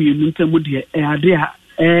enfie mienu ntamu de ade a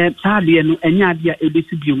saade no enya ade a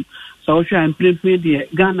ebesi biom so wo hwa emprempe de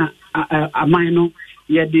Ghana aman no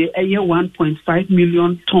ye de eye 1.5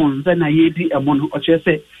 million tons na ye di emo no o kire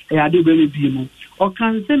se ade be bi mu o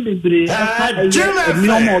kan se bebre mi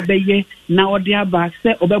o mo beye na ode aba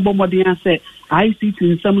se obebo modern se ICT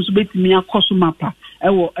nsam so betimi akoso mapa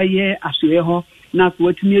ewo eye asoye ho na so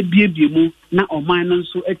watimi abiebie mu na oman no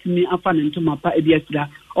nso atimi afa ne ntoma pa ebi asira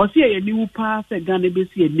o se ye ni wupa se Ghana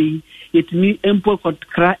besi eni yetimi empo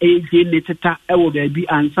kra eje neteta ewo ba bi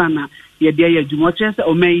ansa na ye de ye dwumo chese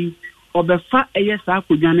omai obefa eye sa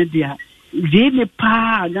akodwa ne de a je ne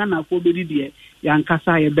pa Ghana ko bedi de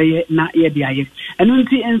yankasa ye beye na ye de aye enu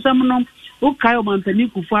nti ensam no ukai o mantani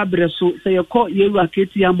kufu abreso se ye ko ye ru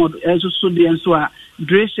aketi ya mod so de enso a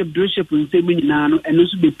dreship nsem nyina no enu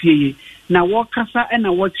so bepie na wo kasa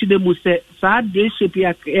na wo chide mu se sa dreship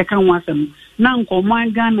ya kan wasam na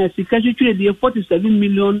nkoman Ghana sika twitwire de $47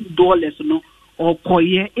 million no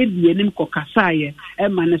okoye edienim kokasa ye e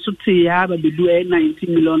mane so te ya ba bedu $19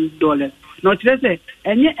 million no chirese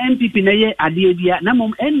enye MPP na ye ade bia na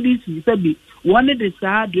mom NDC sabi one de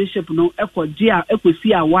sa dreship no ekoji a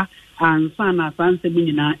ekosi awa ansa na sanse bi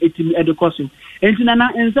nyina etimi edekoso entina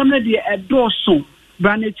na ensam na de edoso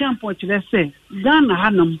brane champion kire se Ghana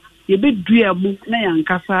hanam ye bedua mu na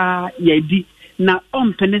yankasa yedi na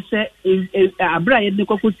ompene se abra ye ne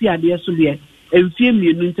kokosi ade so de emfie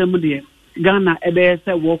mienu ntam de Ghana ebe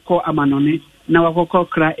se woko amanone na wakoko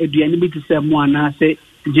kra eduane bi tse mu ana se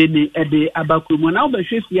jeni ede abakumu na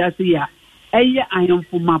obehwe fiase ya eye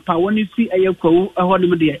ayemfo mapa woni fi eye kwawu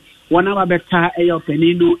ehodum de wona babeka eye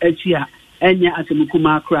openinu achi a enya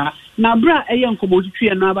atemukuma kra na bra eye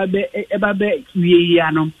nkomotutwe na ababe wiye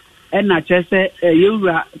ya no na chese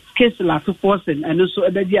yewura case la to forcing eno so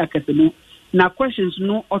ebeji akatemu na questions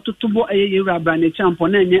no ototobo eye yewura brane champo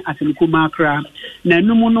na enye atemukuma kra na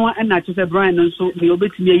numu no na chese Brian no so me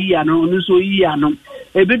obetimi yi ya no no so yi ya no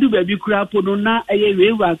ebedu baby kra pono na eye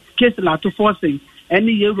yewura case la to forcing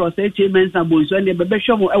any yewura say chairman sabo so ne bebe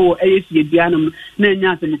hwomo ewo eye fie bianum na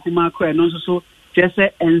enya atemukuma kra no so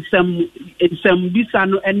chese ensem bisa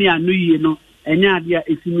no ene anu yi no enya ade a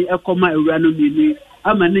etimi ekoma ewura no mini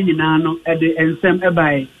ama ne nyina no ede ensem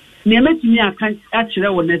ebae ne emetimi aka akire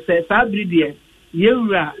wo ne se saa bridie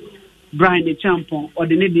yewura Brian Champon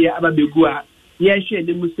ode ne de ababegu a ye hwe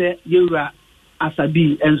ne mu se yewura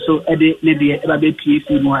asabi enso ede ne de ababepie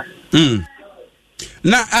fi mu a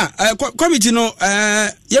na committee no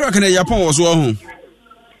yewura kan Japan wo so ho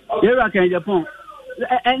yewura kan Japan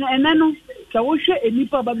enano ka wo hwe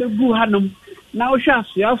enipa ababegu hanom na wo hwe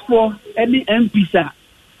asoafo eni MPsa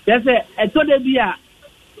yese etode bi a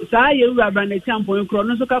saa yewura Brian Champon kro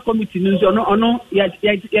no so ka committee nso ono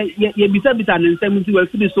ye bisa ne nsem nti wa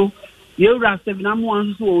fidi so yewura 7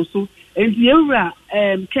 amu so so enti yewura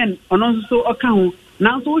Ken ono so oka ho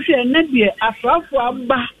na so wo hwe ne de asrafo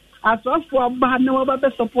aba na wa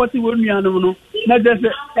ba support wo nuano no na just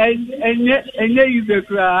enye yize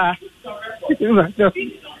kra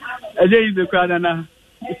enye yize kra na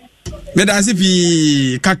medasi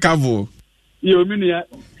pi kakavo yo minia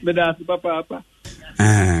medasi papa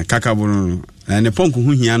kakabo no ne ponku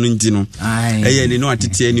hu hia no nti no eye ne no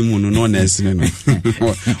atete animu no na esene no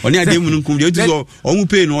oni ade mu nkum de otu omu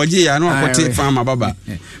pe no oje ya no akote farm baba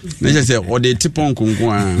na je se o de tiponku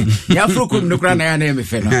nko a ya frokom no kra na ya na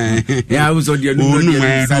emefe no ya uzo de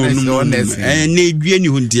no na edue ni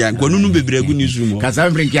huntia kwanu no bebregu ni su mo kasa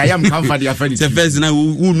mbrinki ayam kamfa de afani se first na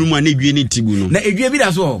unu ma na edue ni tigu no na edue bi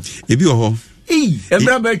da so ebi ho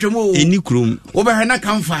ebra ba twemo eni krum oba na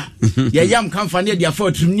kamfa ya yam kamfa ne dia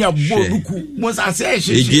fa trum ni abobuku mo sa se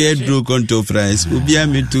ehye edro konto fries obi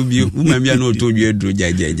am to bi umamia no to dwe edro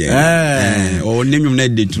jajaja o nemum na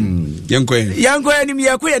detu yanko anim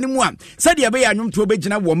yakoya ni mu a sade be ya nwom to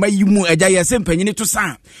obegina wo mayimu agya ye se mpanyini to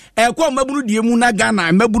sa ekwa maburu die mu na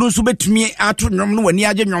Ghana maburu so betumi ato nwom no wani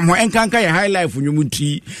age nwom ho enkanka ye high life nwom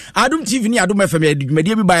ti Adum TV ni Adum FM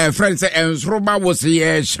adwumade bi ba ya friend se ensroba wo se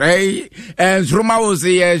ye shrei Roma was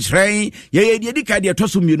a shrine, ye dedicate your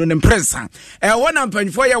tossum, you know, and pressa. One and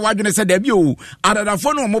 24 year wagon said, Debut, other than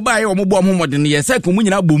phone or mobile or mobile modern, yes, second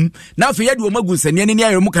boom. Now for Yadu Magus and any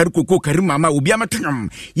Mukaruko Karimama will be a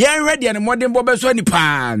maternum. Ye ready and modern Bobaswani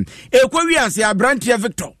pan. A Korea say a branch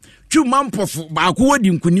Victor. Chumampofu ba ko wadi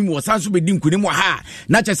nkunimu wasanso bedi nkunimu ha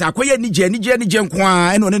na kyese akoye ni je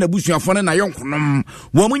nkwa ene one na busuafo na yonkonom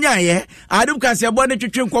wo munyaye Adum kase abo ne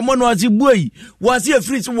twetwe nkomo no azibuai wase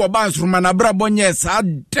afiri so wo ba nsroma na bra bonye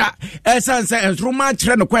sada esanse nsroma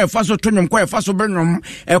kire no kwa efa so tonwom kwa efa so benwom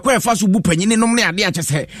kwa efa so bupanyini nom ne ade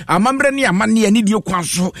akyese amambre ne amane ani die kwa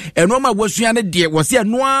so eno ma wasua ne de wase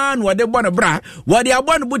anoa no wade bo ne bra wade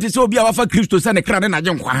abo ne buti se obi a wafa Kristo se ne kra ne na je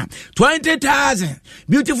nkwa 20,000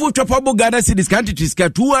 beautiful Pabo Ghana cities quantities ka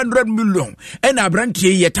 200 million ena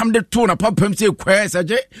abrantie ye tamde to na papam se kwesa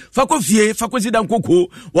je fakofie fakosida nkoko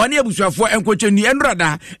wane abusuafo enkocheni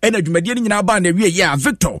enrada ena dwumadie nyina ba na wie ye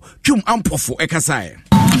Victor Twum Ampofo ekasae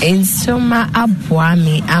Ensoma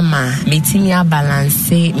aboame ama metimi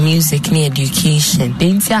balance music ni education.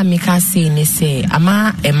 Denti amika say ne say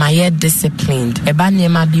ama emaye disciplined. Eba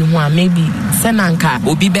nema bi ho maybe senanka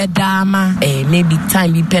obi beda ama maybe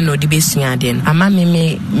time bi pen odi besua den. Ama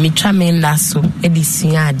me try me lasso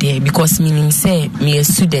edisua de because meaning say me a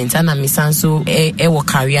student and me sanso work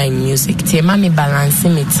career in music. Te ema me balance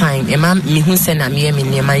me time. Ema me hu say na me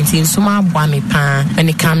nema nti ensoma aboame pa when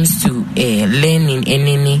it comes to learning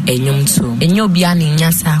any enyum too enyo bia na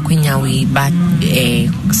nyasa akwanya we but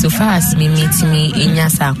so far as me meet me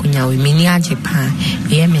nyasa akwanya we mini ajepa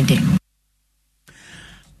ye me de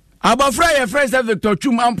Abafra your friends of Victor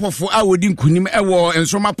Chum Ampofo a wodi nkunim ewo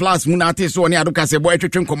Ensoma Plus mu na ate so ne adoka se boy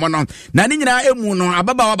twetwe nkomo no na ne nyina emu no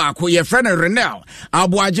ababa ba ko your friend Renel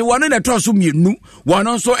aboaje wono na toso mienu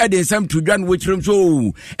wono so e de nsam tudwan wochirim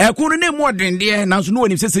so ekunu ne mu odende na so no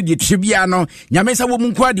woni sese de twebia no nyame sa wo mu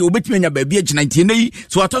nko ade obetime nya ba bia gina ntie nei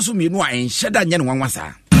so atoso mienu a enhyeda nya ne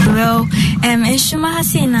wanwasa. Well, Ensoma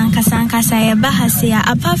Hasina Kasankasa Bahasia,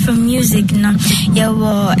 apart from music, no, you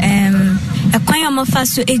were a choir of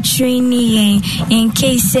us to a training in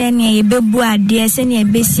case any bebua, dear, senior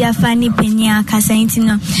Bessia Fanny Pena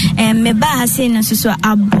Casantino, and Meba Hasina so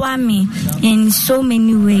abuami in so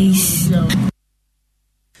many ways.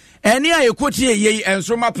 Eni a yekoti ye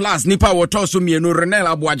Ensoma Plus nipa woto so mienu Renel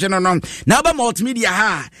aboaje no na ba multimedia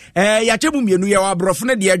ha ya chebu mienu ye wa brofo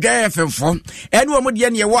ne de adwa FMfo eni wo de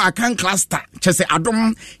ne ye wo akan cluster chese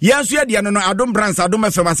adom yeso ye de no adom brands adom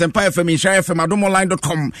FM asempa FM insha FM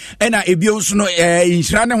adomonline.com ena ebio so no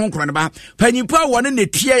insha ne ho nkro ne ba panyipa wo ne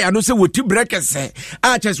tie ya no se woti brekese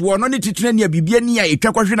a chese wo no ne titire ne bibia ni ya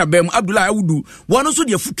etwa kwahwe na bam Abdullah Awudu wo no so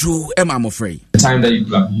de futu ema amofrey. The time that you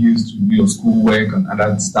could have used to do your school work and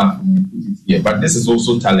other stuff. But this is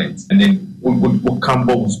also talent, and then what come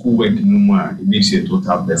up with schoolwork no more, it makes you a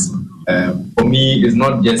total person. For me, it's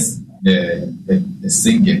not just the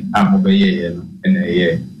singing, and what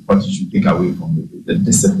you should take away from it. The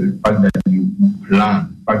discipline, the fact that you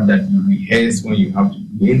plan, the fact that you rehearse when you have to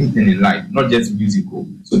do anything in life, not just musical.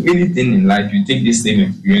 So anything in life, you take this same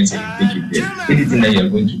experience and you take it there. Anything that you are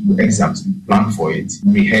going to do, exams, you plan for it,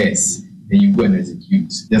 rehearse. Then you go and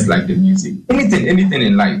execute, just like the music. Anything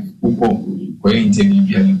in life, you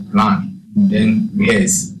plan, then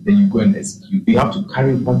rehearse, then you go and execute. You have to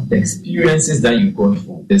carry back the experiences that you got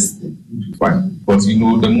from this thing into fight. Because the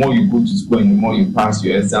more you go to school and the more you pass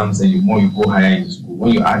your exams and the more you go higher in school,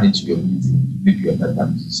 when you add it to your music, it make you a better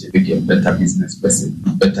musician, make you a better business person,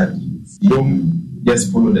 better deals. You don't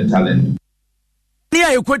just follow the talent. Nia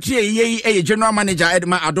yekoti ye general manager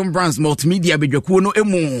Edma Adom Brands Multimedia bedwakuo no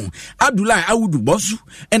emu Abdullah Awudu bosu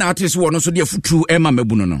ena atese wo no so de futu ema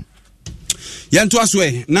mabuno no. Yanto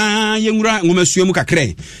aswe na yenwura ngomasuamu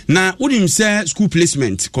kakre na wodim se school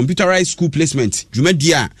placement, computerized school placement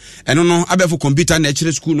dwumadia eno no abefo computer na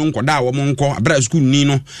ekire school no nkoda wo monko abra school ni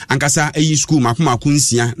no ankasa ayi school makoma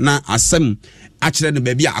kunsia na asem akire no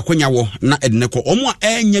baabi akonya wo na edneko omo a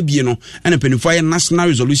enya bie no ena penifo ya National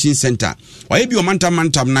Resolution Center oye bi o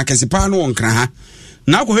mantam na kesepa no wonkra ha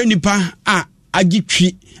na akohwe nipa a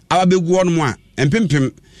agitwi ababegu ono a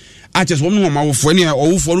empempem aches won no mawofo ne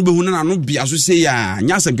owofo no behu na no bia so sei ya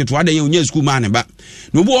nyasa nketo ada ye onya school ma ne ba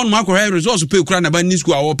no bo on ma akọ resource pay kura na ba ni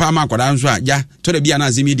school awo pa ma akoda nso a ja to da bia na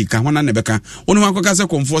azemi dika hona ne beka onu akoka se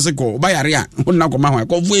komfo se ko ba yare a onu akoma ho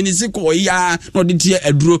ko fu eni se ko ya no de tie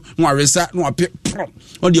aduro no aresa no ape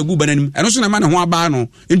o de agu bananim eno so na ma ne ho aba no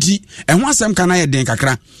enti ehho asem kana ye den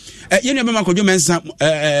kakra yene be makojo mensa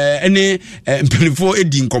ene mpelifo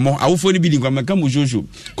edi nkomo awofo ni bi di nkomo ka mojojo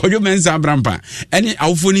kojo mensa abrampa ene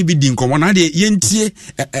awofo ni bi di nkomo na de yentie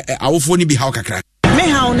awofo ni bi hawo kakra me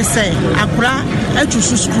how ne say akura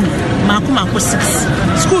atusu school makoma ko 6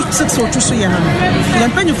 school 6 otusu ye no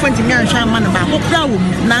lempanyi fonti mi anhwa ma na ba ko kra wo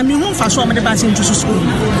na mi hu fa so me de ba se ntusu school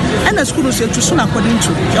ena school so etusu na according to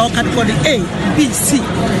your category A B C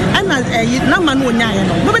ena na ma no onya ye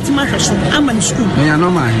no no beti ma hweso ama ni school onya no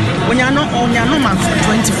ma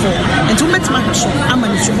 24 enti beti ma hweso ama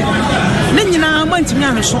ni school ne nyina ma ntimi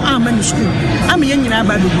ahweso ama ni school ama ye nyina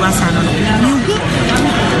ba dogu asa no no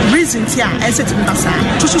reason tia eset mbasa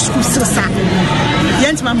to school sisa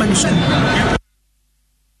yent mama ni school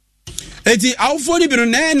eti awfo ni biro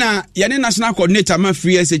na yene national coordinator ma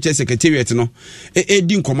free SHS secretariat no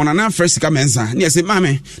di nkomo na first ka mensa na yese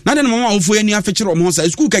mame na de no mama awfo yani afekire o mo sa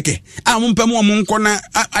school keke a mo mpem o mo nko na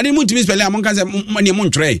ade mo ntimi spell a mo kan se mane mo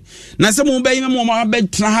ntwe na se mo be yi mo ma be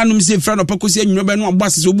tra hanum se fra no pakosi anwo be no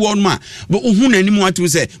abose so bu onu ma bo hu na ni mo atu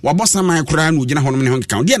se wabosa man kura na ogina honom ne ho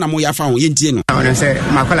kan de na mo ya fa ho yentie no na se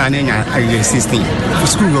makola na nya 16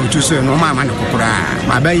 school go to so no ma no kokura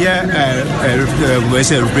ma be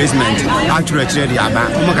ye replacement actually the aba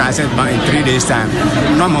umaga said in 3 days time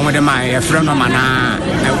no mo de my friend no mana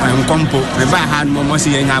nkompo me ba han mo si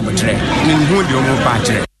nya abotre ni hu de mo pa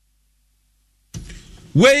kire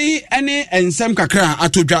wei ene ensem kakra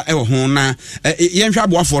atodwa e ho na yenhwa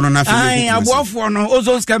aboafo no na fe ai aboafo no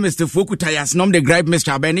ozone chemist fokutayas nom de gripe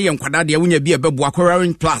mixture ba ne yenkwada de wunya bi ebebo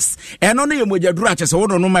aquarium plus eno no ye mojaduru achese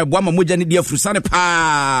wono no ma eboa ma moja ne de afurusane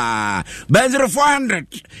pa benzero 400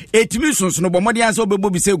 etimi sonso no bomode anse obebo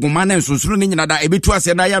bi se guma na nsonso ne nyina da ebetu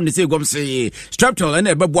ase na yam ne se gom se streptol ene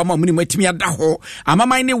ebebo ma muni matimi ada ho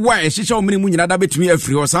amaman ne wa ehihye omuni mu nyina da betimi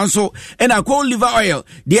afiri ho sanso ena ko liver oil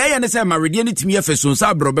de aye ne se ma rede ne timi afeso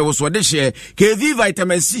sabro be wo so de hye KV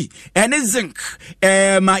vitamin C and zinc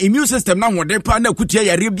ma immune system na ho de pa na kutia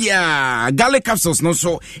yare bia garlic capsules no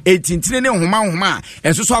so etintine ne homa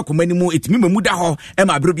enso so akomani mu etimi mamu da ho e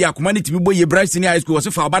ma bro bia akomani timi boye Bryce High School wo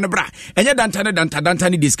se fa oba ne bra enye danta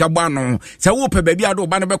ne diska bwa no se wo pe ba bia do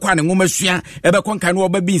oba ne be kwa ne ngoma sua e be konkan wo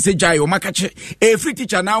ba bi se jai o makache e free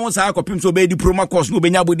teacher na won sa akopim so be di promo course no be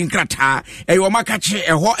nya bodin krata e wo makache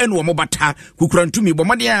e ho ene wo mobata kukurantumi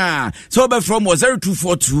bomadia so be from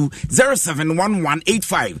 0242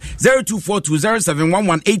 071185 0242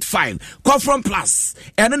 071185 call from plus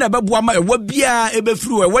ene na beboa ma e wo bia e be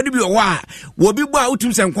free e wo bi wa wo bi bo a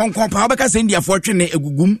utum se nkonkon pa obeka se ndia fo twene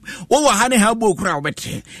egugum wo ha ne ha bo kura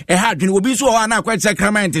obete e ha dwene wo bi so ho na akwa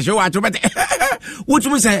sacrament so wa to bete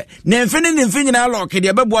utum se ne mfe nyina lock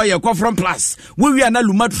de beboa ye call from plus wo wi na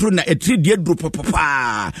lumatro na etri de dro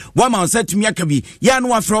papa wa ma set mi akabi ya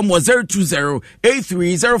no from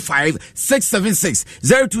 0208305676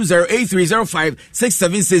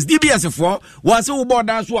 0208305676 DBS for was wo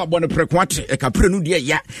border so abone prekwate e kapre no de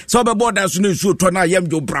ya so be border so no so to na yam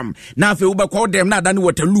jo bram na afi wo be call dem na da ne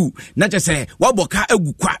waterloo na che se wa boka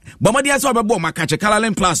agukwa bomade so be bo makache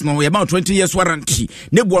Caroline Plus no about 20 years warranty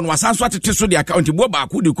ne bo no wasanso atete so de account bo ba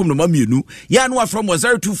ko de kum no mamienu ya no from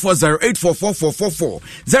 0240844444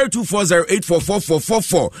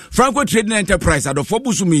 0240844444 Franco Trading Enterprise adofo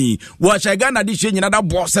busumi wo Ghana di nyina da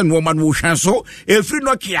boss no man wo hwan so efri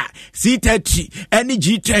Nokia C30 any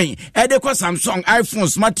G10 edeko Samsung iPhone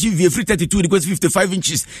Smart TV efri 32 because 55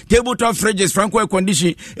 inches tabletop fridges Franco air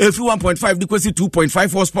condition efri 1.5 because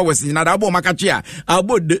 2.5 horsepower nyina da bo makachia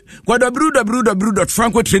abod kwa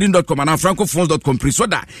www.francotrading.com and francophones.com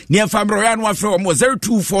presoda near famro ya no afro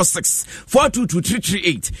 0246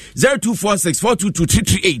 422338 0246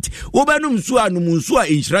 422338 obanum so anum so a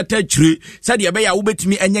insurata chire sade be ya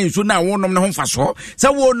wobetimi anya nso na wonom na ho mfaso se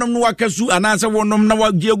wonom no wakasu ananse wonom na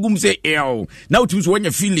wagiegum se na utumi so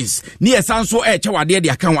wonya feelings ni esanso e chewade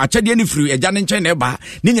de aka ho achede ni free eja ne nchen na ba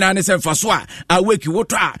ni nyina ne se mfaso a aweki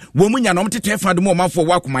woto a wo munya no mtete fa de mo mafo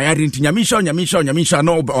wakoma yare ntinyamisha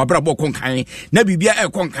no obrabo konkan na bibia e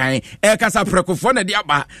konkan e kasa prekofo na de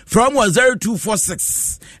aba from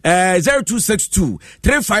 0246 0262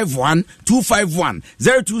 351 251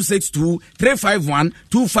 0262 351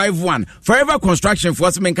 251 Forever Construction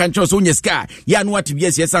for men kan cho so nyeska ya no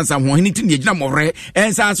atibia sie sansa ho hini ti gina morre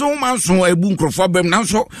ensanso ho manso ebu nkrofo bem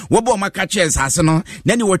nanso wo bo maka che ensase no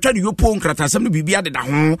na ni wotwa de yopo nkratasam no bibia de da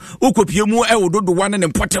ho okopie mu e wododo wane ne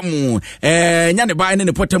potamu nya ne ba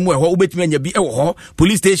ne potamu e ho obetimi anya bi e wo ho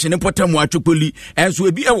police station ne potamu atwopoli enso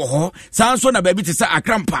ebi e wo ho sanso na ba bi te sa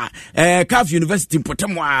akrampa CAF University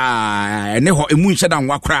potamu ne ho emu nhye da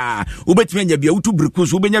nwakra obetimi anya bi awutu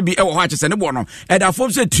brikuso obenya bi e wo ho achese ne bo no e da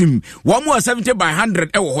form se tim 70 by 100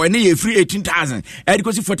 e wo ho ne ye free 18,000 e di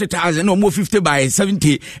kosi 40,000 no more 50 by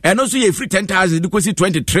 70 and also ye free 10,000 di kosi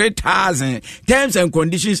 23,000 terms and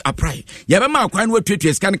conditions apply ye be ma kwan we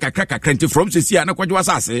twetu scan kakra from sesia na kwadwo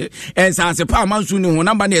asase and sanse pa mansu ni ho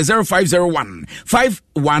number ne 0501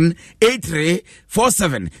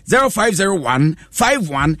 518347 0501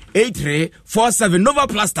 518347 Nova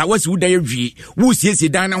Plaster was who dey wi wo siesie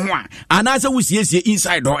dan ne ho a anase wo siesie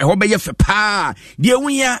inside ho e ho be ye fe pa de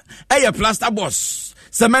wuya e plaster boss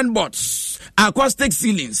cement boards acoustic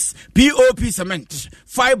ceilings POP cement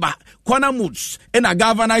fiber corner moods and a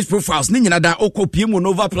galvanized profiles ni nyina da okopie mu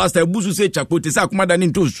Nova Plaster buzu se chakote sa komada ni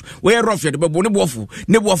ntosu we rough de bebo ne bofu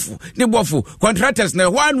contractors na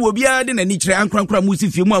one wo bia de na ni kire ankrankra musi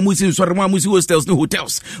fie mu amusi nsore mu amusi hostels ni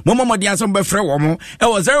hotels momo modi ansom be frɛ wo mo e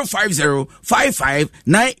wo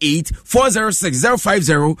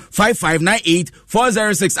 05055984060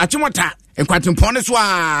 05055984060 achimota enkwatempo so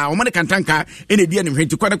a omane kantanka ene dia ne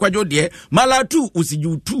hwenti kwade kwadwo de malatu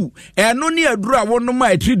usiju eno ne aduru a wono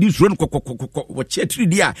ma 3D suro kokokoko wo che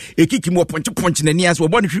 3D a ekiki mo ponche na ni aso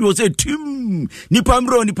bo ne hwi se tim nipa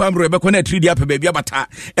mro ebe ko na 3D apa ba bia bata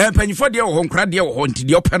empanyifo de wo nkra de wo nti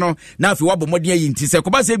de opɛ no na afi wabo mode ayi nti se ko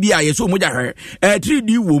ba se bia ye so moja hwe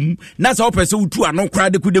 3D wom na sa opɛ se utu ano kra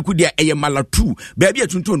de kudeku de eye malatu ba bia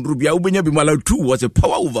tuntu nduru bia ubenya bi malatu was a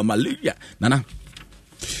power over malaria nana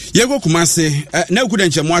yego kumase na ukuda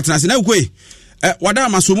nchemo atenase na ukwe wada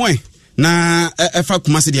masomo na efa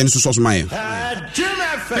kumase de ne so so so maye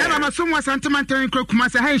Yeah, I'm some was sentimental in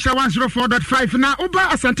Kumasa Haisha 104.5. Now, Uba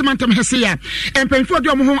a sentimental Hesia and paying for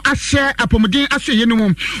your home as share a pomodin as you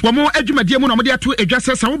know. One more eduma dear monomodia to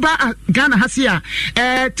addresses Uba Ghana Hasia,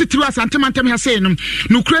 Titua sentimental Hasen,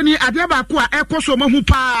 Nukrani Adiabaqua, Ecoso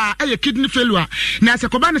Mahupa, a kidney failure. Nasa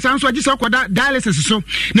Kobana sounds like this dialysis so.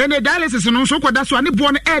 Nene dialysis and also that's one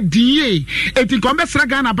born at DA. It in Combat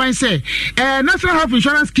Ghana by say, National Health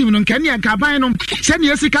Insurance Scheme on Kenya and Cabino, send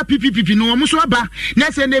Yesika PPP no Musaba.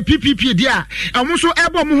 Nese ne PPP dia amuso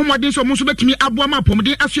ebo Muhammadin so muso betimi aboama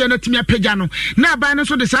pomde aso na timi apagano na ba ne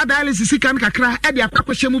so de sa dialysis kan kakra e de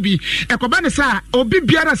akwakwahye mu bi ekoba ne sa obi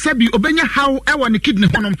biara sabi obenya haw e wo ne kidney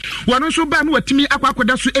honom wono so ba no watimi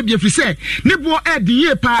akwakoda so e bi afise ne bo e de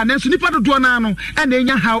ye pa na so nipa dodo na no e na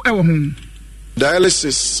enya haw e wo ho.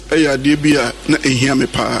 Dialysis ya de bia na ehia me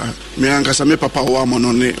pa me ankasa me papa wo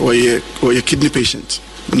amono ne oye kidney patient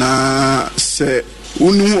na se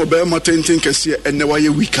unu obe matenten kese ene waye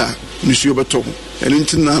wika nisuo beto ene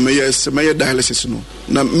ntina me dialysis no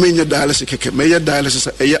na menya dialysis keke me dialysis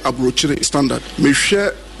abrochire standard me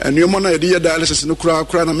hwe enuomo na ye dialysis no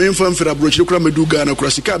kura na me mfa mfira abrochire kura meduga na kura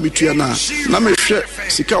sika metua na me hwe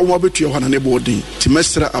sika wo betua hwana ne bodin ti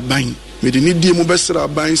mesra aban me de ni die mo besra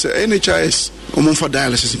aban se NHIS omo for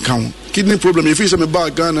dialysis count kidney problem if you say me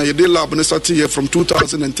bag Ghana ye dey lab na start here from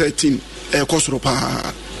 2013 kosoro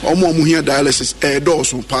pa omo hia dialysis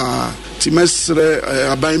doso pa ti mesre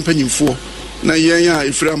aban panyimfo na yenya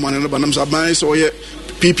ifra amane no banam aban so ye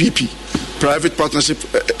PPP private partnership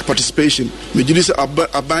participation me gidi se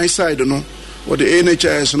aban side no or the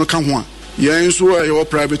NHIS no kan ho yen so your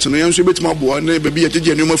private no yen so betima boa na baby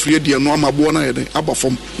agege no mafiri dia no amaboa na yede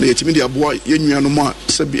abafom na yetimi dia boa yenua no mo a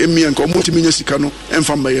sabi emia nka omo timi nya sika no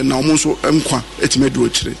emfa mbaye na omo so enkwa etime duro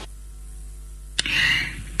kire.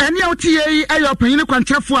 Any OTA, a opinion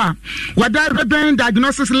quantifua, Wada Rebellion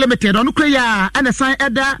Diagnosis Limited, on Ukrea, and a sign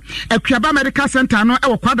Edda, a Kraba Medical Center, no,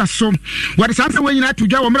 our quadra so. What is answer when you not to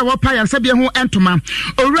Jaw, Pie, and Sabia Ho Antoma,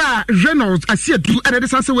 Ora Reynolds, I see two, and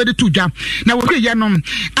this answer with the two jam. Now, we Yanom,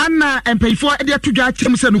 Anna, and pay for Edia to Jam,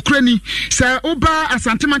 and Ukraine, Sir Oba, a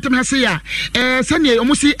sentimental Hasia, Sanya,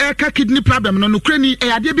 almost a kidney problem, on Ukraine,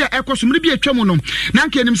 a Adibia Ecos, maybe a Chomono,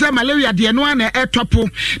 Nankin himself, malaria, the Anuan, a topo,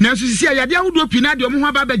 now, see, I would open at your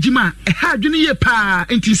Muhammad. Jima ha dwene ye pa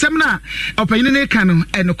enti semna opanyine ne ka no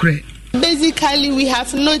enokre. Basically, we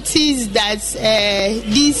have noticed that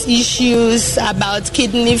these issues about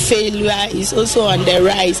kidney failure is also on the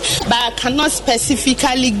rise. But I cannot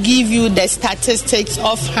specifically give you the statistics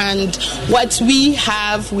offhand, what we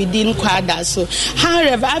have within Kwadaso.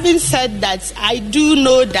 However, having said that, I do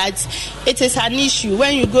know that it is an issue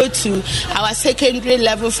when you go to our secondary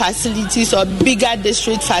level facilities or bigger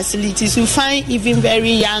district facilities. You find even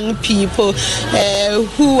very young people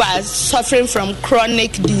who are suffering from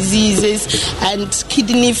chronic diseases. And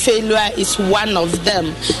kidney failure is one of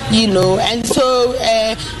them, you know. And so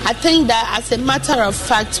I think that as a matter of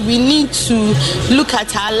fact, we need to look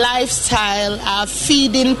at our lifestyle, our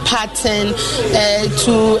feeding pattern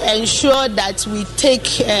to ensure that we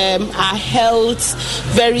take our health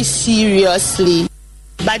very seriously.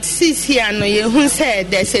 But sis here, no, you said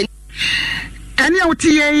there's a Any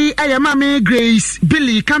OTA, I am Mammy Grace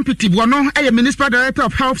Billy Campity, one, I am Municipal Director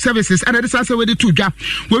of Health Services, and this answer with the two jab.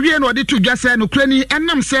 We are not the two just and Ukraine, and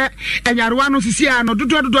Nam say, and Yarwano Siciano,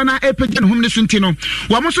 Dudona, Epic and Homeless Sintino.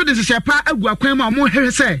 One also this is a part of Guaquema, more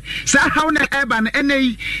say, Sir Howner Eban,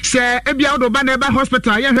 N.A. say, Ebiado Baneba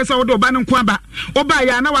Hospital, and her Saudo Banon Quamba,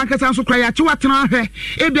 Obaya, no one can answer cry at 2 at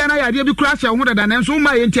Ebiana, I did crash a woman than so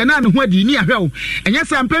my intention where the near hell. And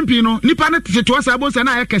yes, I'm Pempino, Nipanet to us about an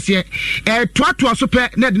Icassia, to super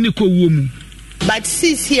net Nico womb. But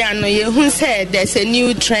sis here, no, you said there's a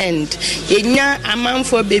new trend. In a man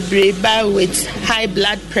for bebreba with high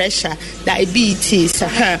blood pressure, diabetes,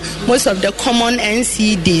 most of the common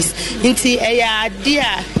NCDs. Into a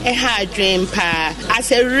dear, dream pa.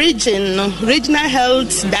 As a regional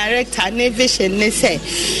health director, Nevision, they say,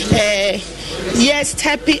 yes,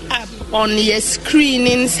 stepping up on your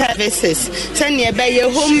screening services. Send you by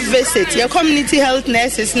your home visit. Your community health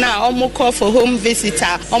nurses now almost call for home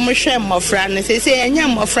visitor. Almost share more friends. They say, "I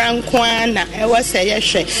am more friend Kwana." I was say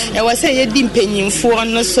yes. I was say you didn't pay for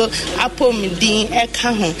no so. Apo me din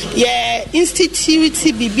ekaho. Yeah,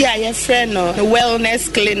 institute bibi a your friend no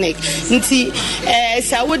wellness clinic. Nti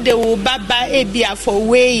sa wo de wo baba ebia for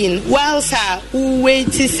weighing. Whilst who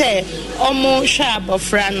wait to say almost share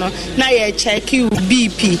abofra no na ye check you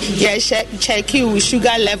BP. Yeah. Check you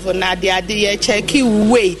sugar level na the check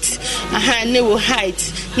you weight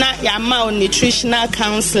height na your nutritional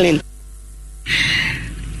counseling.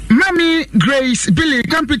 Mami Grace Billy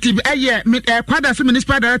competitive Quadas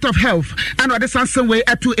Municipal Director of Health and the Sanson way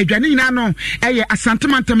at 2 Edjanina no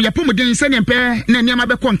Asantamantam Yapumudin Senempe Nanyama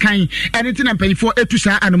Bekonkai anything I'm paying for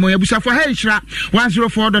Etusa and Moyabusa for Hensha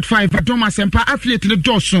 104.5 Thomas Sempa affiliated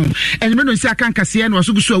Dawson and Menusakan Cassian was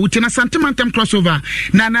Uguso Utina Santamantam crossover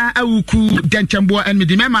Nana Auku Denchambua and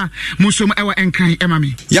Midimema Musum Ewa Enkai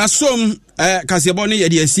Emami Yasom Kasiaboni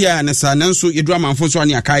Yedia Nessa Nanso Yedrama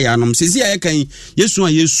Fonswani Akaya nom Sisia Ekan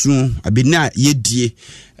Yesu Abina Yedie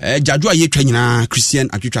Jadua Yetwanyina Christian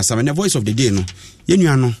Atwitwa Sam the voice of the day no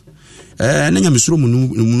Yenuano Nanya Misro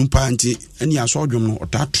Munumpa anti eni asodwom no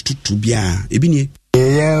otatutu bia ebinie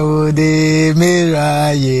Yehudi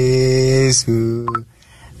mira Yesu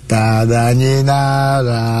Tadanyina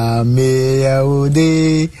ra me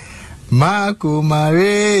Yehudi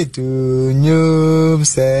Makumare tu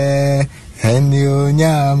nyumse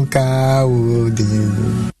Enyonyam kawudi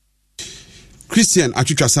Christian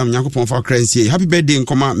Atwitwa Sam Nyankopon fa kransie happy birthday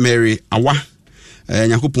nkoma Mary Awa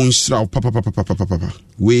Nyankopon shira papa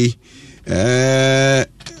we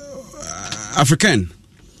African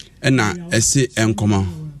na ese nkoma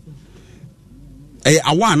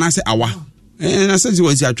Awa na se Awa na se ti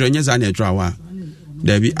wasi atwanya za na etwa Awa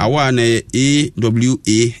Dabi Awa na AWAL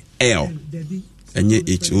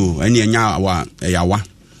enye HO enya nya Awa Awa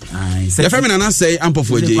ya femina na say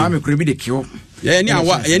ampofo je kwa me krebi de kio ye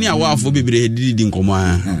ni Awa afo bibire didi nkomo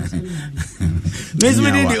a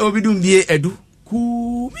mesme de obidum bie edu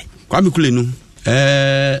ku kwa me kule no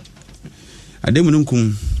ademu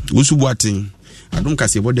nkum usubu atin adum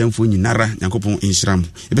kase bodamfo nyinara Yakopon inshram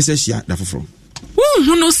ebese hia da foforo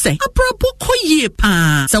hunu se abrabo koyie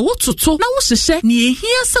pa sa wototo na wo hyehyɛ ne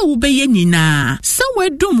ehia sa wo beye nyina sa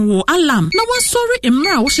wedum wo alam na wasori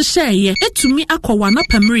emra wo hyehyɛ ye etumi akɔwa na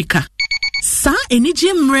America sa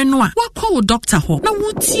enije mre no a wakɔ wo doctor ho na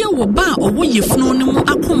wotie wo ba owo yefunu ne mu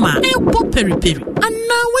akoma ebo periperi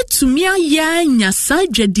ana wetumi aya nya sa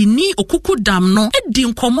dwadini okuku dam no edi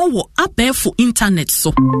nkomo wo abɛfo internet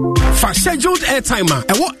so fa scheduled airtime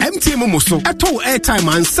ewo MTN mo so eto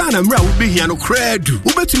airtime ansa na mra wo behia no kradu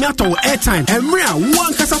wobetumi ato airtime emra wo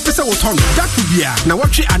ankasa pese wo ton daku bia na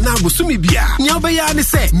watwe anago sumi bia nya obeya ne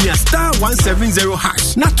se mia star 170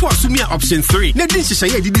 hash na to asumi option 3 na din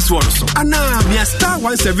hyehyɛ ye didi so so ana mia star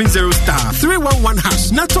 170 star 311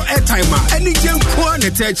 hash na to airtime any gem ko na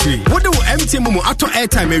techi wo de wo MTN mo ato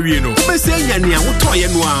airtime awie no wobese nya ne a wo to ye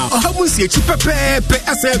no a ohamu sie chi pepepe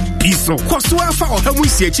asa biso kwaso afa ohamu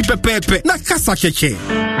sie chi pepepe na kasa keke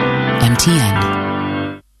MTN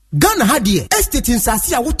Ghana Hadie Estate in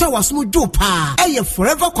Sasia Wuta Wasmu Jopa Eye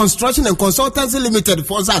Forever Construction and Consultancy Limited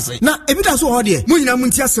for Sase na ebida so hodie munyina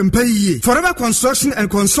muntia sempa yiye Forever Construction and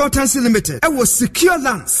Consultancy Limited was secure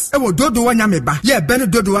lands was Dodowa Nyameba ye Bene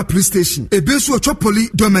Dodowa Police Station ebesu Chopoli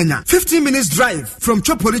Domenya 15 minutes drive from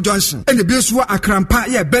Chopoli Junction and ebesu Akrampa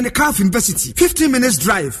ye Bene Calf University 15 minutes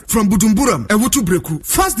drive from Budumburam Ewutu Breku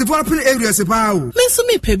fast developing areas ebawo menso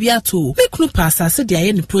me pebiato me kunu pa asase de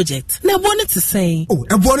aye ni project na bone to say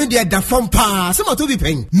they da from pa some to be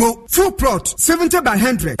paying mo full plot 70 by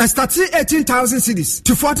 100 and starting 18,000 cedis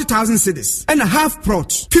to 40,000 cedis and a half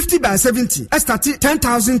plot 50 by 70 and starting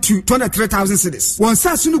 10,000 to 23,000 cedis one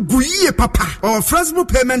sasunu guye papa or flexible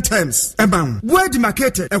payment terms eba where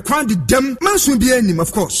demarcated e kwan de dem manso bi anim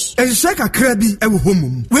of course e share kakra bi e wo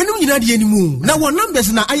home when you nyina de animu na one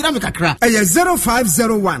numbers na ayira me kakra e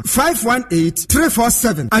 0501 518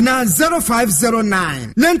 347 and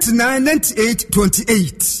 0509 99 98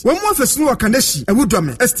 28 one more for snow Kaneshi, a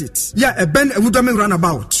Woodome estate. Yeah, a Ben, a Woodome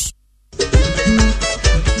runabout.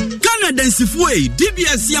 Densifue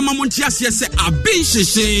DBS Yamamontia se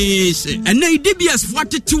abisheshe ene DBS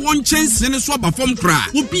 41 chance ne so aba form kra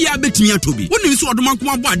obi a betimi atobi woni so odoma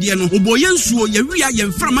nkoma bo ade no oboye nsuo ye wi aye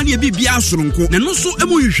mframa ne bibia asoronko ne no so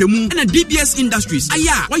emu hwehwemu ene DBS Industries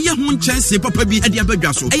aya waye ho chance papa bi ade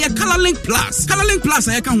abadwa so eye Colorlink Plus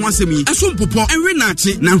aya ka ho asemi eso mpopo enwe na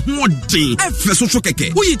ache na ho odin efe so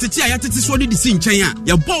keke wo yitete aya tete so de si nchen a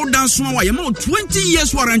ye bow down so wa ye ma 20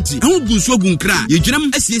 years warranty ho gunso gunkra ye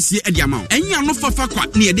dwunam asiesie enya no fafa kwa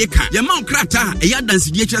ne yede ka ye ma okrata e ya dance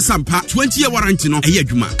die kye sampa 20 year warranty no e ya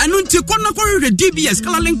dwuma enu nti konna ko re DBS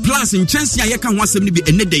Colorlink Plus in chance ya ka ho asem ne bi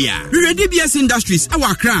ene de ya re DBS Industries e wa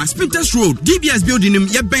Accra Spinters Road DBS building nim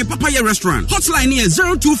ye ben papa ye restaurant hotline here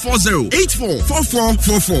 0240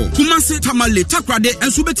 844444 Kumasi Tamale Takrade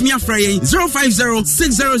enso betimi afra yen 050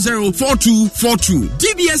 600 4242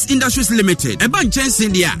 DBS Industries Limited e ban chance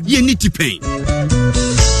dia ye ni tipen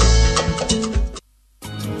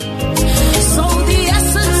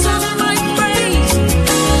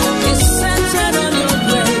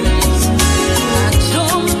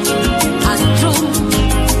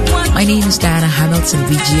My name is Diana Hamilton,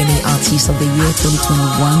 VGMA Artist of the Year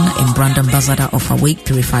 2021 and brand ambassador of Awake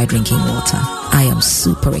Purified Drinking Water. I am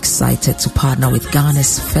super excited to partner with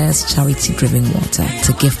Ghana's first charity-driven water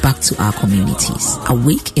to give back to our communities.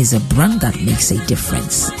 Awake is a brand that makes a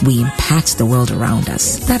difference. We impact the world around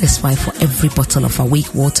us. That is why for every bottle of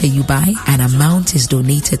Awake water you buy, an amount is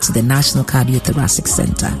donated to the National Cardiothoracic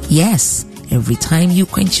Center. Yes, every time you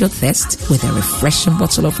quench your thirst with a refreshing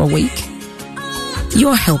bottle of Awake,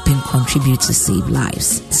 you're helping contribute to save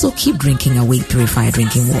lives. So keep drinking Awake Purified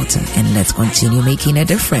Drinking Water and let's continue making a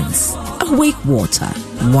difference. Awake Water,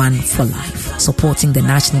 one for life. Supporting the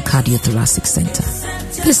National Cardiothoracic Center.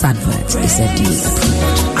 This advert is FDA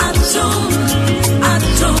approved.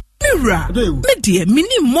 Me dear,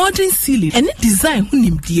 mini modern ceiling and design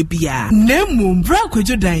hunim dear bia. Nemo bra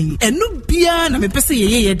kwejo dan. Enu bia na me pese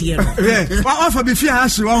ye dear. Wa offer be fear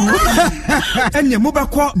hash wa ho. Enye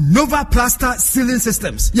mobile Nova Plaster Ceiling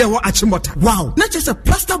Systems. Ye wo Achimota. Wow, not just a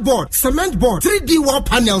plaster board, cement board, 3D wall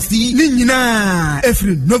panels ni nyina.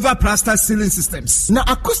 Every Nova Plaster Ceiling Systems. Na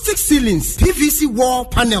acoustic ceilings, PVC wall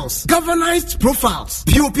panels, galvanized profiles,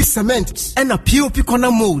 POP cement and a POP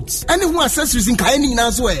corner molds. Any who accessories in kaini na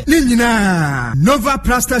so Nova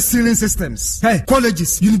Plaster Ceiling Systems. Hey,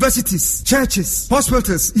 colleges, universities, churches,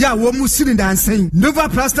 hospitals. Yeah, we mu cylinder and saying Nova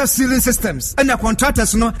Plaster Ceiling Systems. And the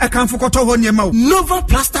contractors no I can't forget to Nova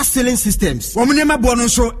Plaster Ceiling Systems. Womanema bono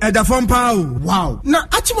show at the phone power. Wow. Na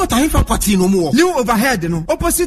achimota hifa pati no more. New overhead no opposite